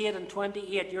Romans 8 and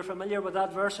 28. You're familiar with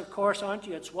that verse, of course, aren't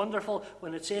you? It's wonderful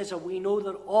when it says that we know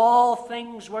that all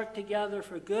things work together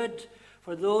for good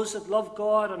for those that love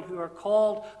God and who are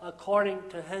called according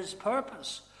to his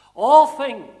purpose. All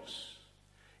things,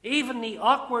 even the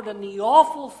awkward and the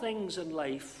awful things in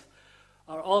life,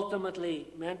 are ultimately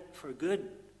meant for good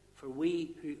for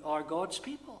we who are God's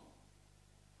people.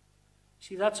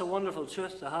 See, that's a wonderful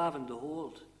truth to have and to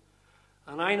hold.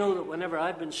 And I know that whenever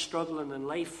I've been struggling in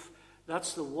life,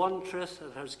 that's the one truth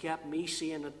that has kept me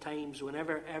sane at times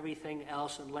whenever everything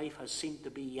else in life has seemed to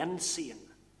be insane.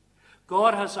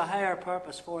 God has a higher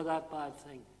purpose for that bad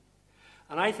thing.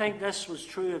 And I think this was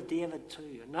true of David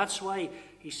too. And that's why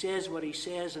he says what he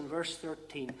says in verse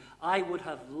 13. I would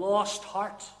have lost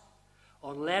heart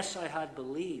unless I had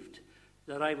believed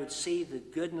that I would see the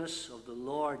goodness of the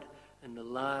Lord in the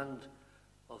land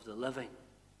of the living.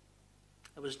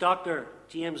 It was Dr.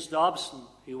 James Dobson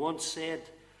who once said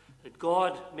that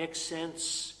God makes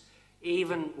sense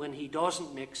even when he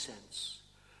doesn't make sense.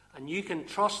 And you can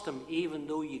trust him even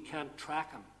though you can't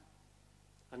track him.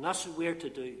 And that's what we're to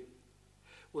do.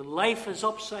 When life is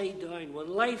upside down, when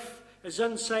life is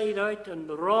inside out and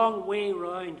the wrong way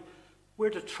round, we're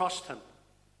to trust him.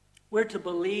 We're to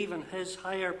believe in his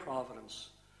higher providence.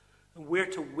 And we're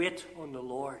to wait on the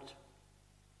Lord.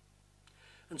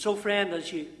 And so, friend,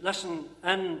 as you listen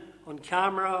in on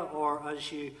camera or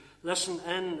as you listen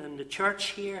in the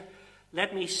church here,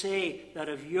 let me say that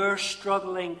if you're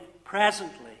struggling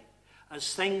presently,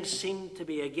 as things seem to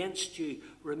be against you,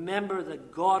 remember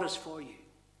that God is for you.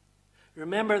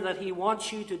 Remember that he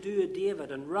wants you to do a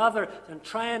David, and rather than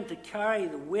trying to carry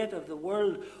the weight of the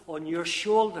world on your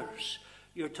shoulders,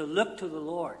 you're to look to the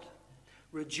Lord,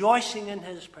 rejoicing in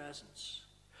his presence,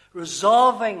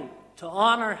 resolving to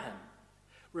honor him,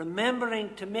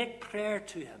 remembering to make prayer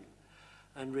to him,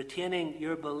 and retaining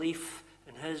your belief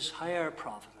in his higher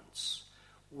providence,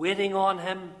 waiting on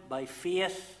him by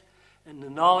faith in the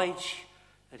knowledge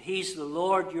that he's the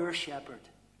Lord your shepherd,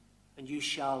 and you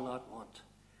shall not want.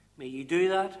 May you do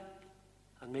that,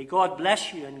 and may God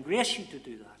bless you and grace you to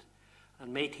do that,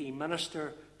 and may he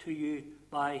minister to you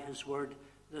by his word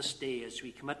this day as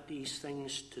we commit these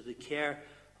things to the care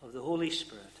of the Holy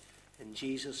Spirit in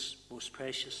Jesus' most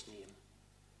precious name.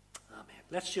 Amen.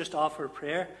 Let's just offer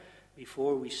prayer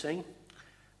before we sing.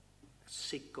 Let's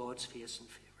seek God's face and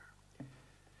favor.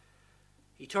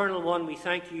 Eternal One, we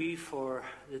thank you for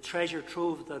the treasure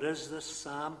trove that is this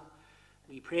psalm.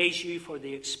 We praise you for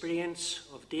the experience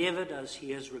of David as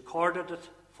he has recorded it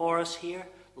for us here,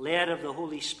 led of the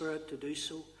Holy Spirit to do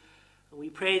so. And we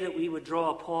pray that we would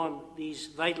draw upon these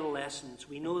vital lessons.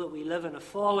 We know that we live in a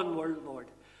fallen world, Lord.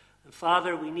 And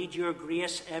Father, we need your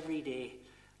grace every day.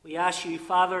 We ask you,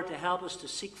 Father, to help us to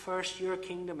seek first your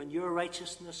kingdom and your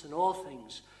righteousness in all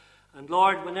things. And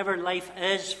Lord, whenever life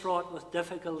is fraught with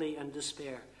difficulty and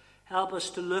despair, help us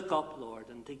to look up, Lord,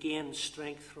 and to gain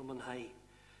strength from on high.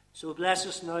 So bless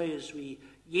us now as we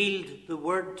yield the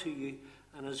word to you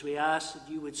and as we ask that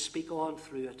you would speak on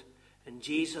through it. In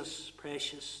Jesus'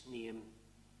 precious name,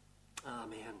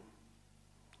 amen.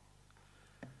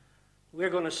 We're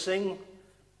going to sing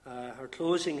our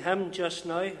closing hymn just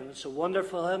now, and it's a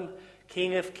wonderful hymn,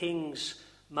 King of Kings,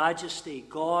 Majesty,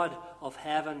 God of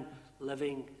heaven,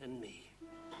 living in me.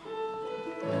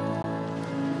 From the river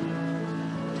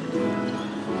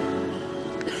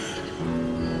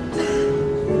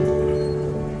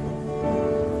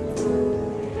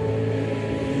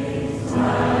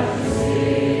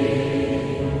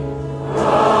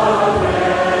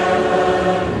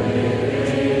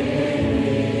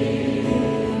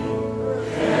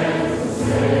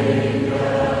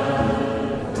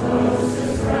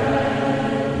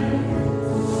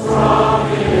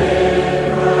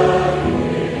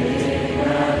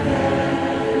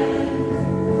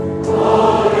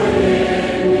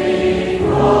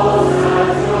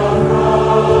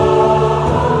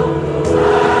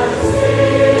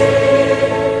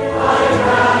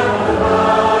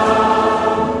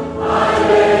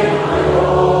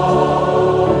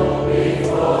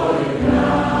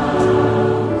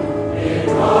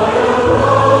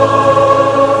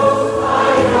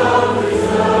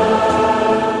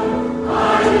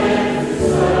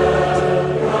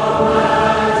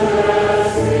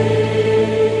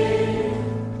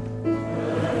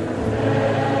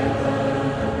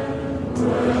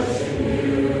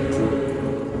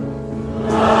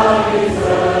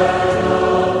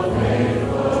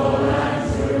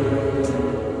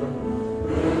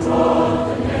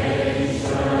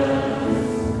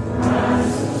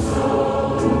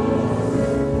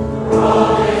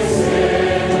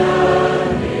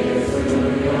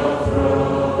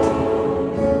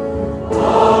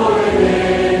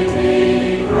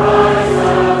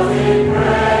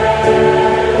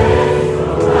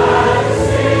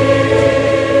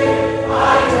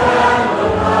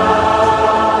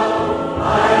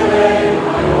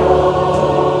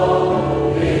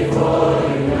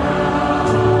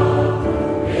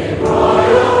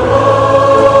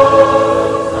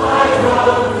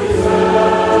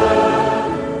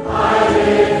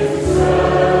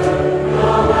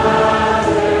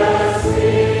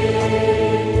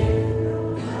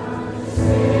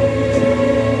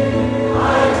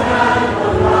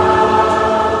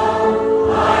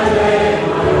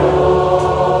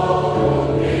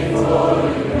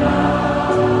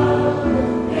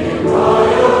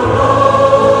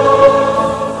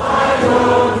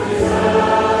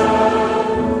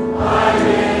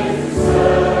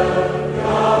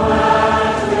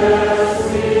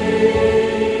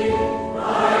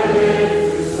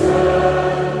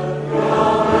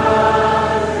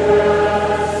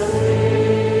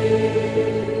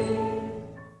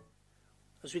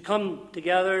come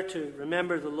together to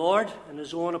remember the Lord in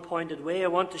his own appointed way, I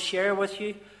want to share with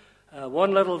you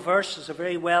one little verse. Is a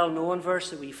very well-known verse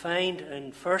that we find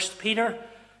in 1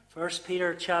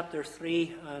 Peter chapter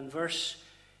 3 and verse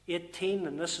 18,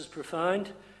 and this is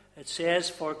profound. It says,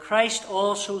 "For Christ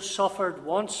also suffered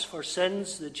once for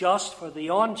sins, the just for the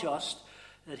unjust,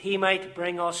 that he might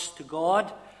bring us to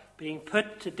God, being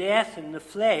put to death in the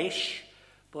flesh,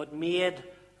 but made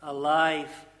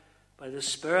alive by the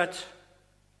Spirit."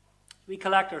 We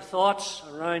collect our thoughts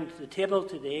around the table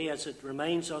today as it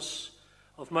reminds us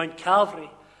of Mount Calvary.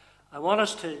 I want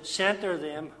us to centre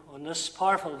them on this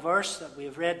powerful verse that we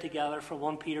have read together from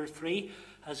 1 Peter 3,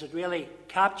 as it really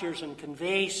captures and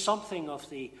conveys something of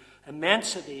the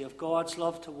immensity of God's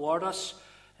love toward us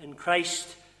in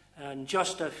Christ in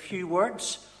just a few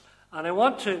words. And I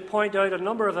want to point out a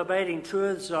number of abiding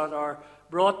truths that are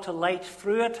brought to light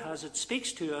through it as it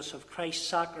speaks to us of Christ's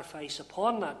sacrifice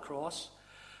upon that cross.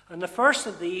 And the first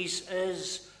of these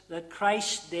is that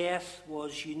Christ's death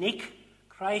was unique.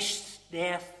 Christ's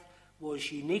death was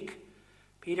unique.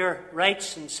 Peter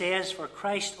writes and says, "For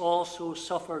Christ also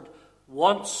suffered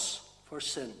once for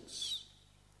sins."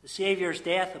 The Saviour's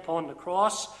death upon the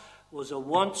cross was a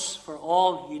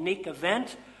once-for-all unique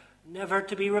event, never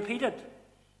to be repeated.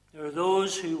 There are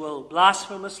those who will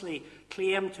blasphemously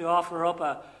claim to offer up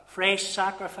a fresh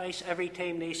sacrifice every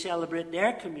time they celebrate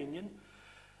their communion.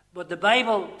 But the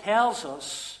Bible tells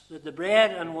us that the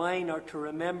bread and wine are to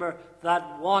remember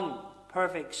that one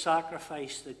perfect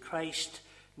sacrifice that Christ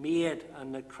made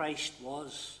and that Christ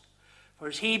was. For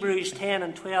as Hebrews 10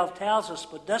 and 12 tells us,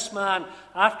 "But this man,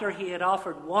 after he had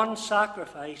offered one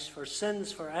sacrifice for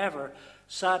sins forever,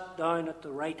 sat down at the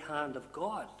right hand of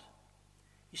God."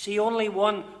 You see, only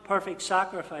one perfect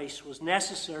sacrifice was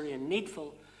necessary and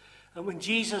needful. And when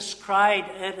Jesus cried,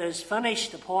 "It is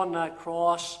finished," upon that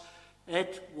cross,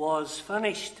 it was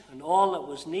finished. And all that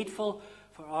was needful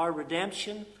for our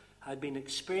redemption had been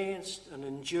experienced and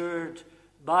endured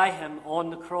by him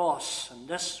on the cross. And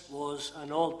this was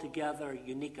an altogether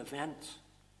unique event.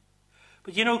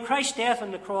 But you know, Christ's death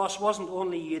on the cross wasn't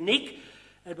only unique,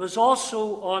 it was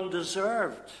also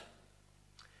undeserved.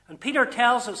 And Peter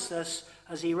tells us this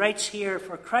as he writes here,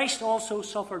 "For Christ also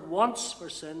suffered once for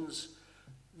sins,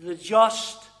 the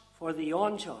just for the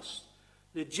unjust."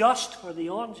 The just for the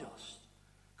unjust.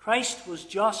 Christ was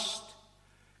just.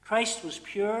 Christ was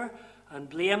pure and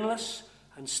blameless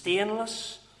and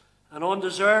stainless and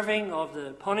undeserving of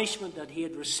the punishment that he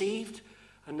had received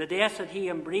and the death that he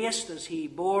embraced as he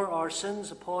bore our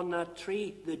sins upon that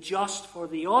tree. The just for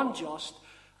the unjust,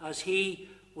 as he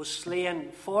was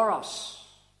slain for us.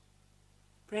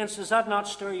 Friends, does that not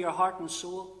stir your heart and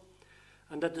soul,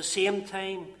 and at the same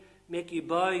time make you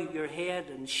bow your head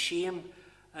in shame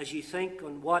as you think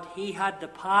on what he had to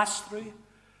pass through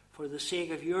for the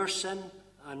sake of your sin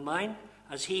and mine,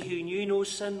 as he who knew no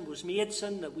sin was made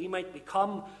sin, that we might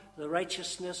become the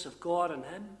righteousness of God in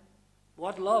him?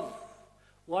 What love!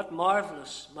 What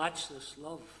marvelous, matchless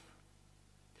love!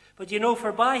 But you know,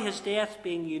 for by his death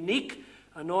being unique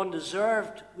and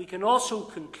undeserved, we can also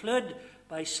conclude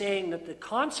by saying that the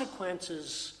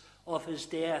consequences of his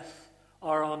death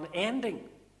are unending.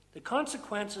 The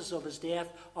consequences of his death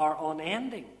are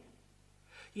unending.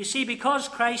 You see, because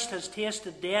Christ has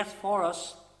tasted death for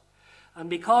us, and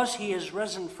because he has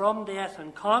risen from death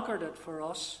and conquered it for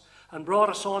us and brought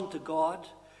us on to God,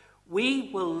 we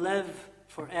will live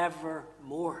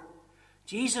forevermore.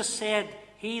 Jesus said,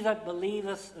 "He that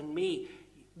believeth in me,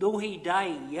 though he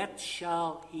die, yet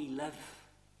shall he live."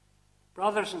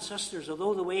 Brothers and sisters,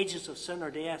 although the wages of sin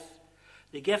are death,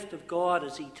 the gift of God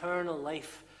is eternal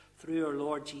life through our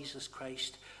Lord Jesus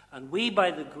Christ. And we, by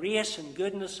the grace and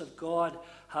goodness of God,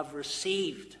 have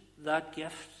received that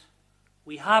gift.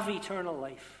 We have eternal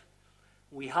life.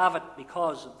 We have it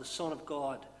because of the Son of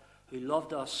God who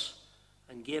loved us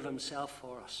and gave himself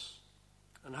for us.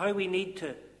 And how we need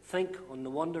to think on the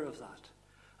wonder of that.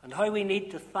 And how we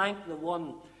need to thank the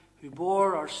one who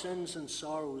bore our sins and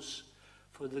sorrows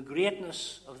for the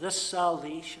greatness of this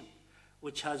salvation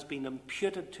which has been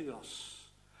imputed to us.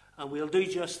 And we'll do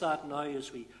just that now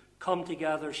as we come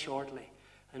together shortly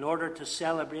in order to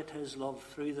celebrate his love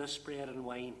through this bread and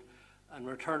wine and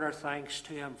return our thanks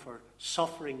to him for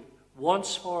suffering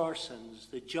once for our sins,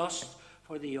 the just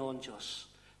for the unjust,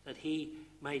 that he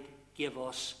might give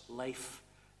us life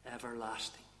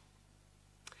everlasting.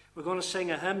 We're going to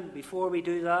sing a hymn before we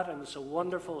do that, and it's a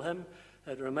wonderful hymn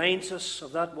that reminds us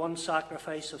of that one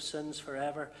sacrifice of sins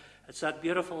forever. It's that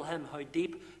beautiful hymn, "How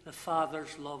Deep the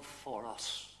Father's Love for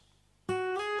Us."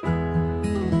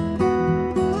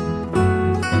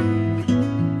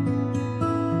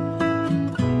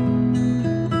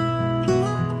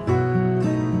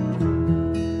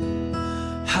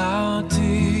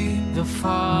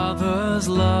 Father's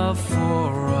love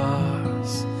for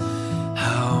us,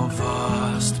 how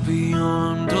vast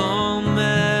beyond all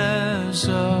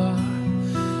measure,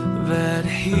 that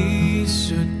He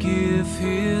should give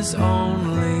His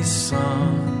only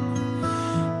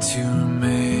Son to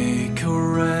make a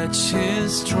wretch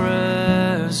His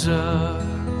treasure.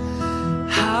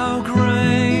 How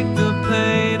great the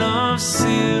pain of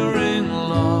searing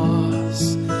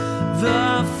loss!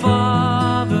 The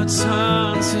Father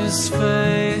turns His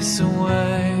face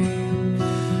away,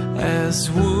 as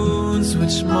wounds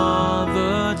which mar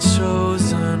the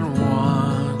chosen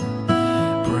one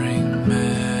bring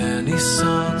many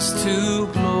sons to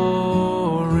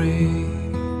glory.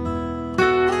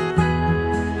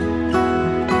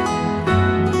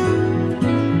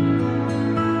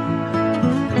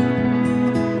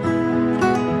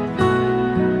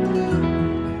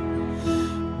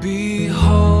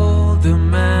 Behold the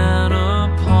man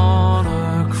upon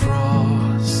a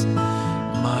cross,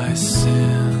 my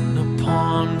sin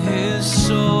upon His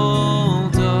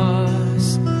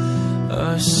shoulders.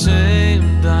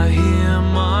 Ashamed I hear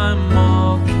my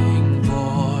mocking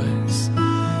voice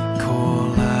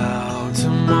call out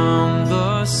among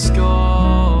the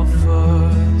scoffers.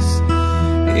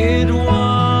 It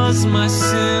was my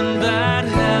sin that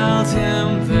held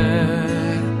Him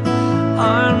there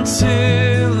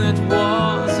until it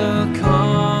was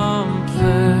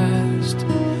accomplished.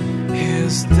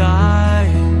 His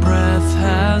dying breath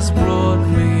has brought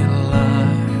me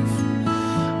life.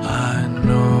 I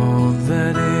know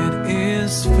that it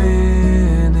is finished.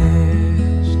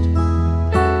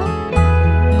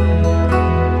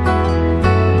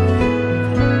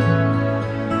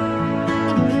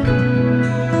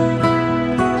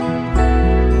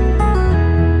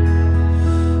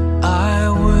 I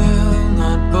will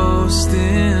not boast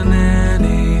in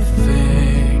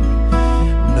anything,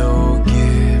 no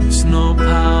gifts, no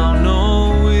power,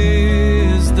 no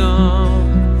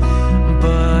wisdom,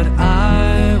 but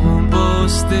I will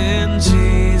boast in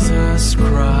Jesus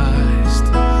Christ,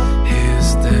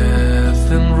 His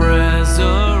death and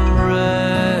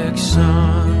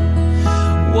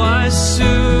resurrection. Why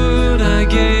should I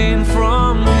gain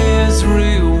from His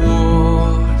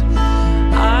reward?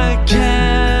 I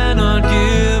cannot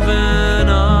give an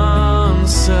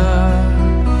answer,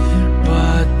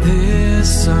 but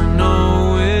this I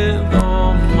know with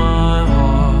all my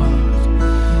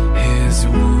heart: His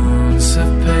wounds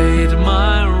have paid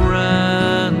my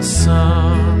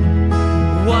ransom.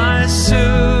 Why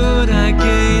should I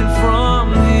gain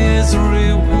from His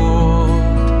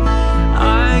reward?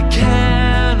 I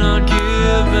cannot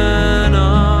give an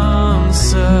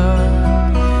answer,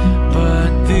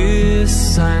 but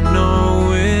this I know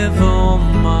with all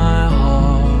my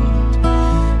heart: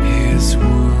 His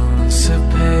wounds have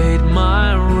paid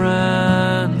my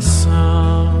ransom.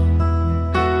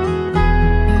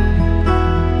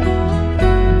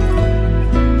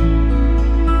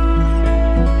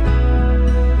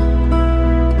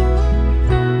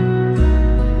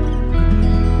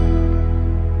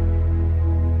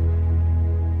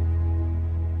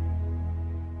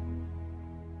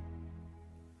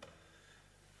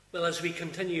 Well, as we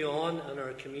continue on in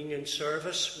our communion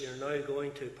service, we are now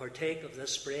going to partake of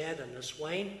this bread and this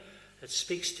wine. It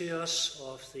speaks to us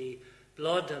of the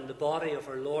blood and the body of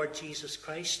our Lord Jesus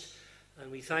Christ.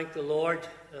 And we thank the Lord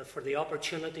for the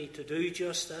opportunity to do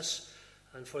just this,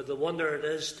 and for the wonder it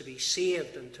is to be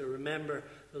saved and to remember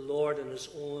the Lord in His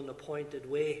own appointed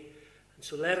way. And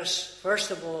so let us first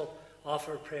of all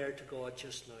offer prayer to God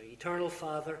just now. Eternal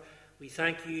Father, we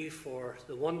thank You for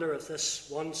the wonder of this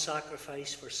one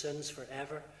sacrifice for sins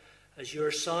forever, as Your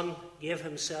Son gave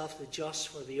Himself the just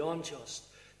for the unjust,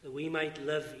 that we might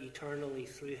live eternally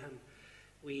through Him.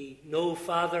 We know,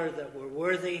 Father, that we're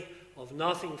worthy of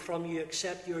nothing from You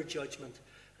except Your judgment,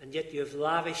 and yet You have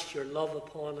lavished Your love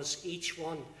upon us, each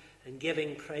one, in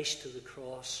giving Christ to the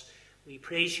cross. We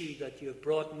praise You that You have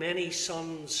brought many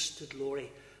sons to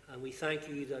glory, and we thank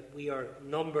You that we are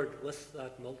numbered with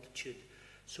that multitude.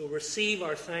 So receive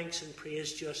our thanks and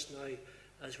praise just now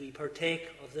as we partake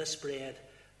of this bread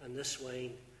and this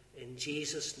wine. In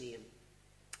Jesus' name,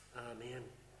 amen.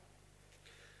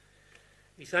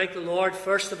 We thank the Lord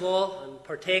first of all and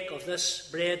partake of this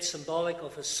bread symbolic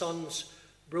of His Son's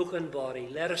broken body.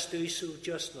 Let us do so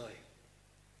just now.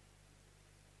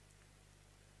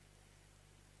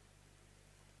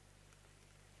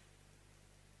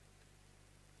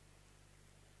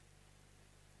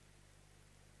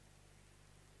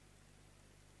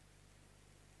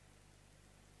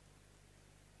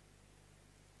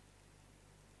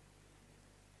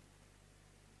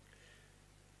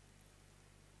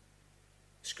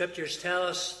 Scriptures tell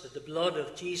us that the blood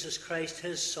of Jesus Christ,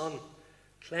 his Son,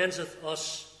 cleanseth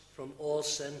us from all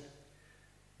sin.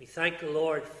 We thank the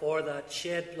Lord for that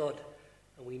shed blood,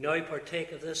 and we now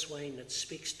partake of this wine that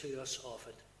speaks to us of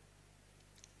it.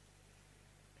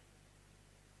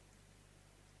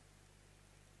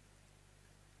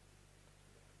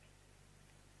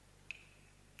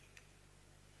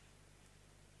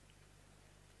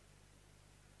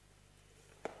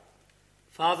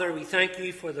 Father, we thank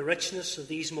you for the richness of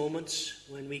these moments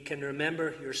when we can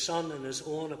remember your Son in his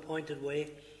own appointed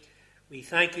way. We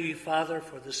thank you, Father,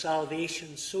 for the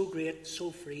salvation so great,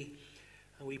 so free.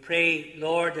 And we pray,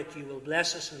 Lord, that you will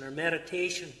bless us in our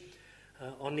meditation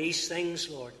on these things,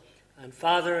 Lord. And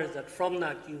Father, that from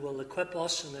that you will equip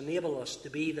us and enable us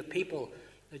to be the people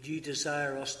that you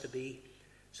desire us to be.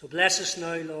 So bless us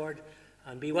now, Lord,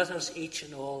 and be with us each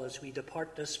and all as we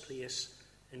depart this place.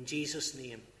 In Jesus'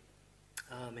 name.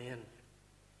 Amen.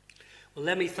 Well,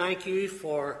 let me thank you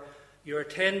for your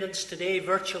attendance today,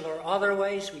 virtual or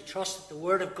otherwise. We trust that the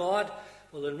Word of God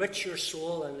will enrich your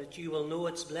soul and that you will know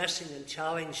its blessing and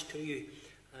challenge to you.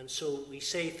 And so we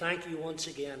say thank you once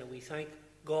again, and we thank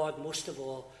God most of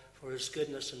all for his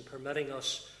goodness in permitting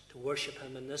us to worship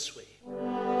him in this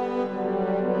way.